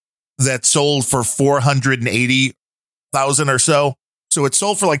game that sold for $480,000 or so. So it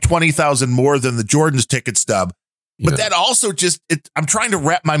sold for like $20,000 more than the Jordan's ticket stub. But that also I'm trying to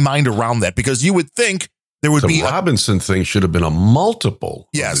wrap my mind around that, because you would think there would be Robinson thing should have been a multiple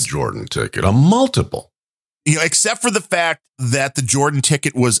of the Jordan ticket, a multiple. Except for the fact that the Jordan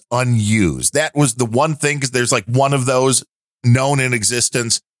ticket was unused. That was the one thing, because there's like one of those known in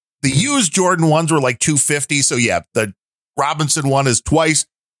existence. The used Jordan ones were like $250. So yeah, the Robinson one is twice.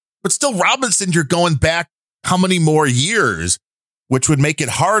 But still, Robinson, you're going back how many more years, which would make it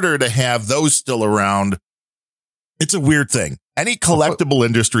harder to have those still around. It's a weird thing. Any collectible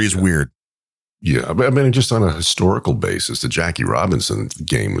industry is weird. Yeah, I mean, just on a historical basis, the Jackie Robinson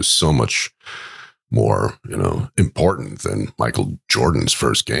game was so much more, important than Michael Jordan's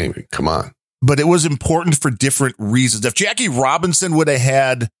first game. Come on. But it was important for different reasons. If Jackie Robinson would have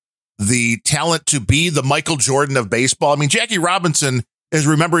had the talent to be the Michael Jordan of baseball, I mean, Jackie Robinson is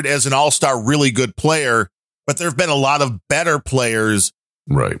remembered as an all-star, really good player, but there have been a lot of better players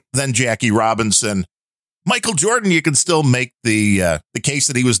than Jackie Robinson. Michael Jordan, you can still make the case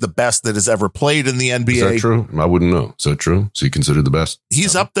that he was the best that has ever played in the NBA. Is that true? I wouldn't know. Is that true? Is he considered the best?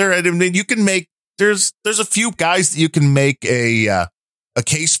 He's up there. I mean, you can make there's a few guys that you can make a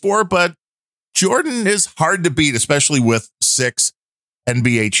case for, but Jordan is hard to beat, especially with 6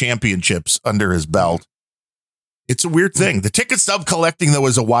 NBA championships under his belt. It's a weird thing. The ticket stub collecting, though,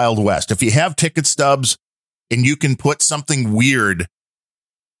 is a Wild West. If you have ticket stubs and you can put something weird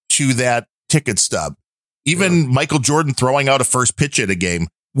to that ticket stub, even Michael Jordan throwing out a first pitch at a game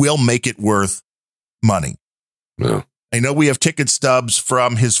will make it worth money. Yeah. I know we have ticket stubs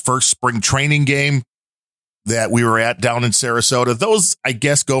from his first spring training game that we were at down in Sarasota. Those, I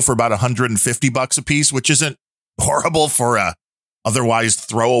guess, go for about $150 a piece, which isn't horrible for a otherwise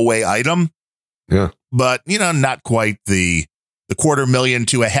throwaway item. Yeah. But, not quite the $250,000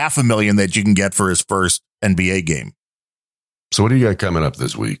 to $500,000 that you can get for his first NBA game. So what do you got coming up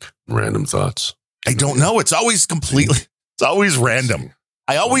this week? Random thoughts? I don't know. It's always it's always random.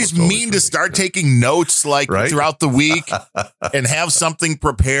 I always mean to start taking notes throughout the week and have something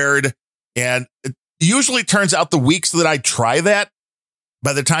prepared. And it usually turns out the weeks that I try that,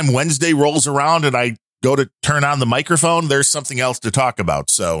 by the time Wednesday rolls around and I go to turn on the microphone, there's something else to talk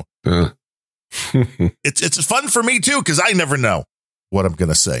about. So it's fun for me, too, because I never know what I'm going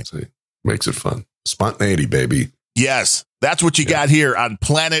to say. Makes it fun. Spontaneity, baby. Yes, that's what you got here on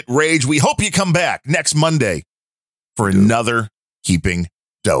Planet Rage. We hope you come back next Monday for another Keeping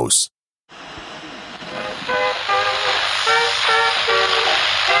Dose.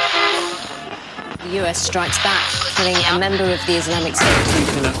 The US strikes back, killing a member of the Islamic State.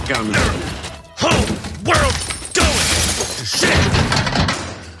 Whole world going to shit.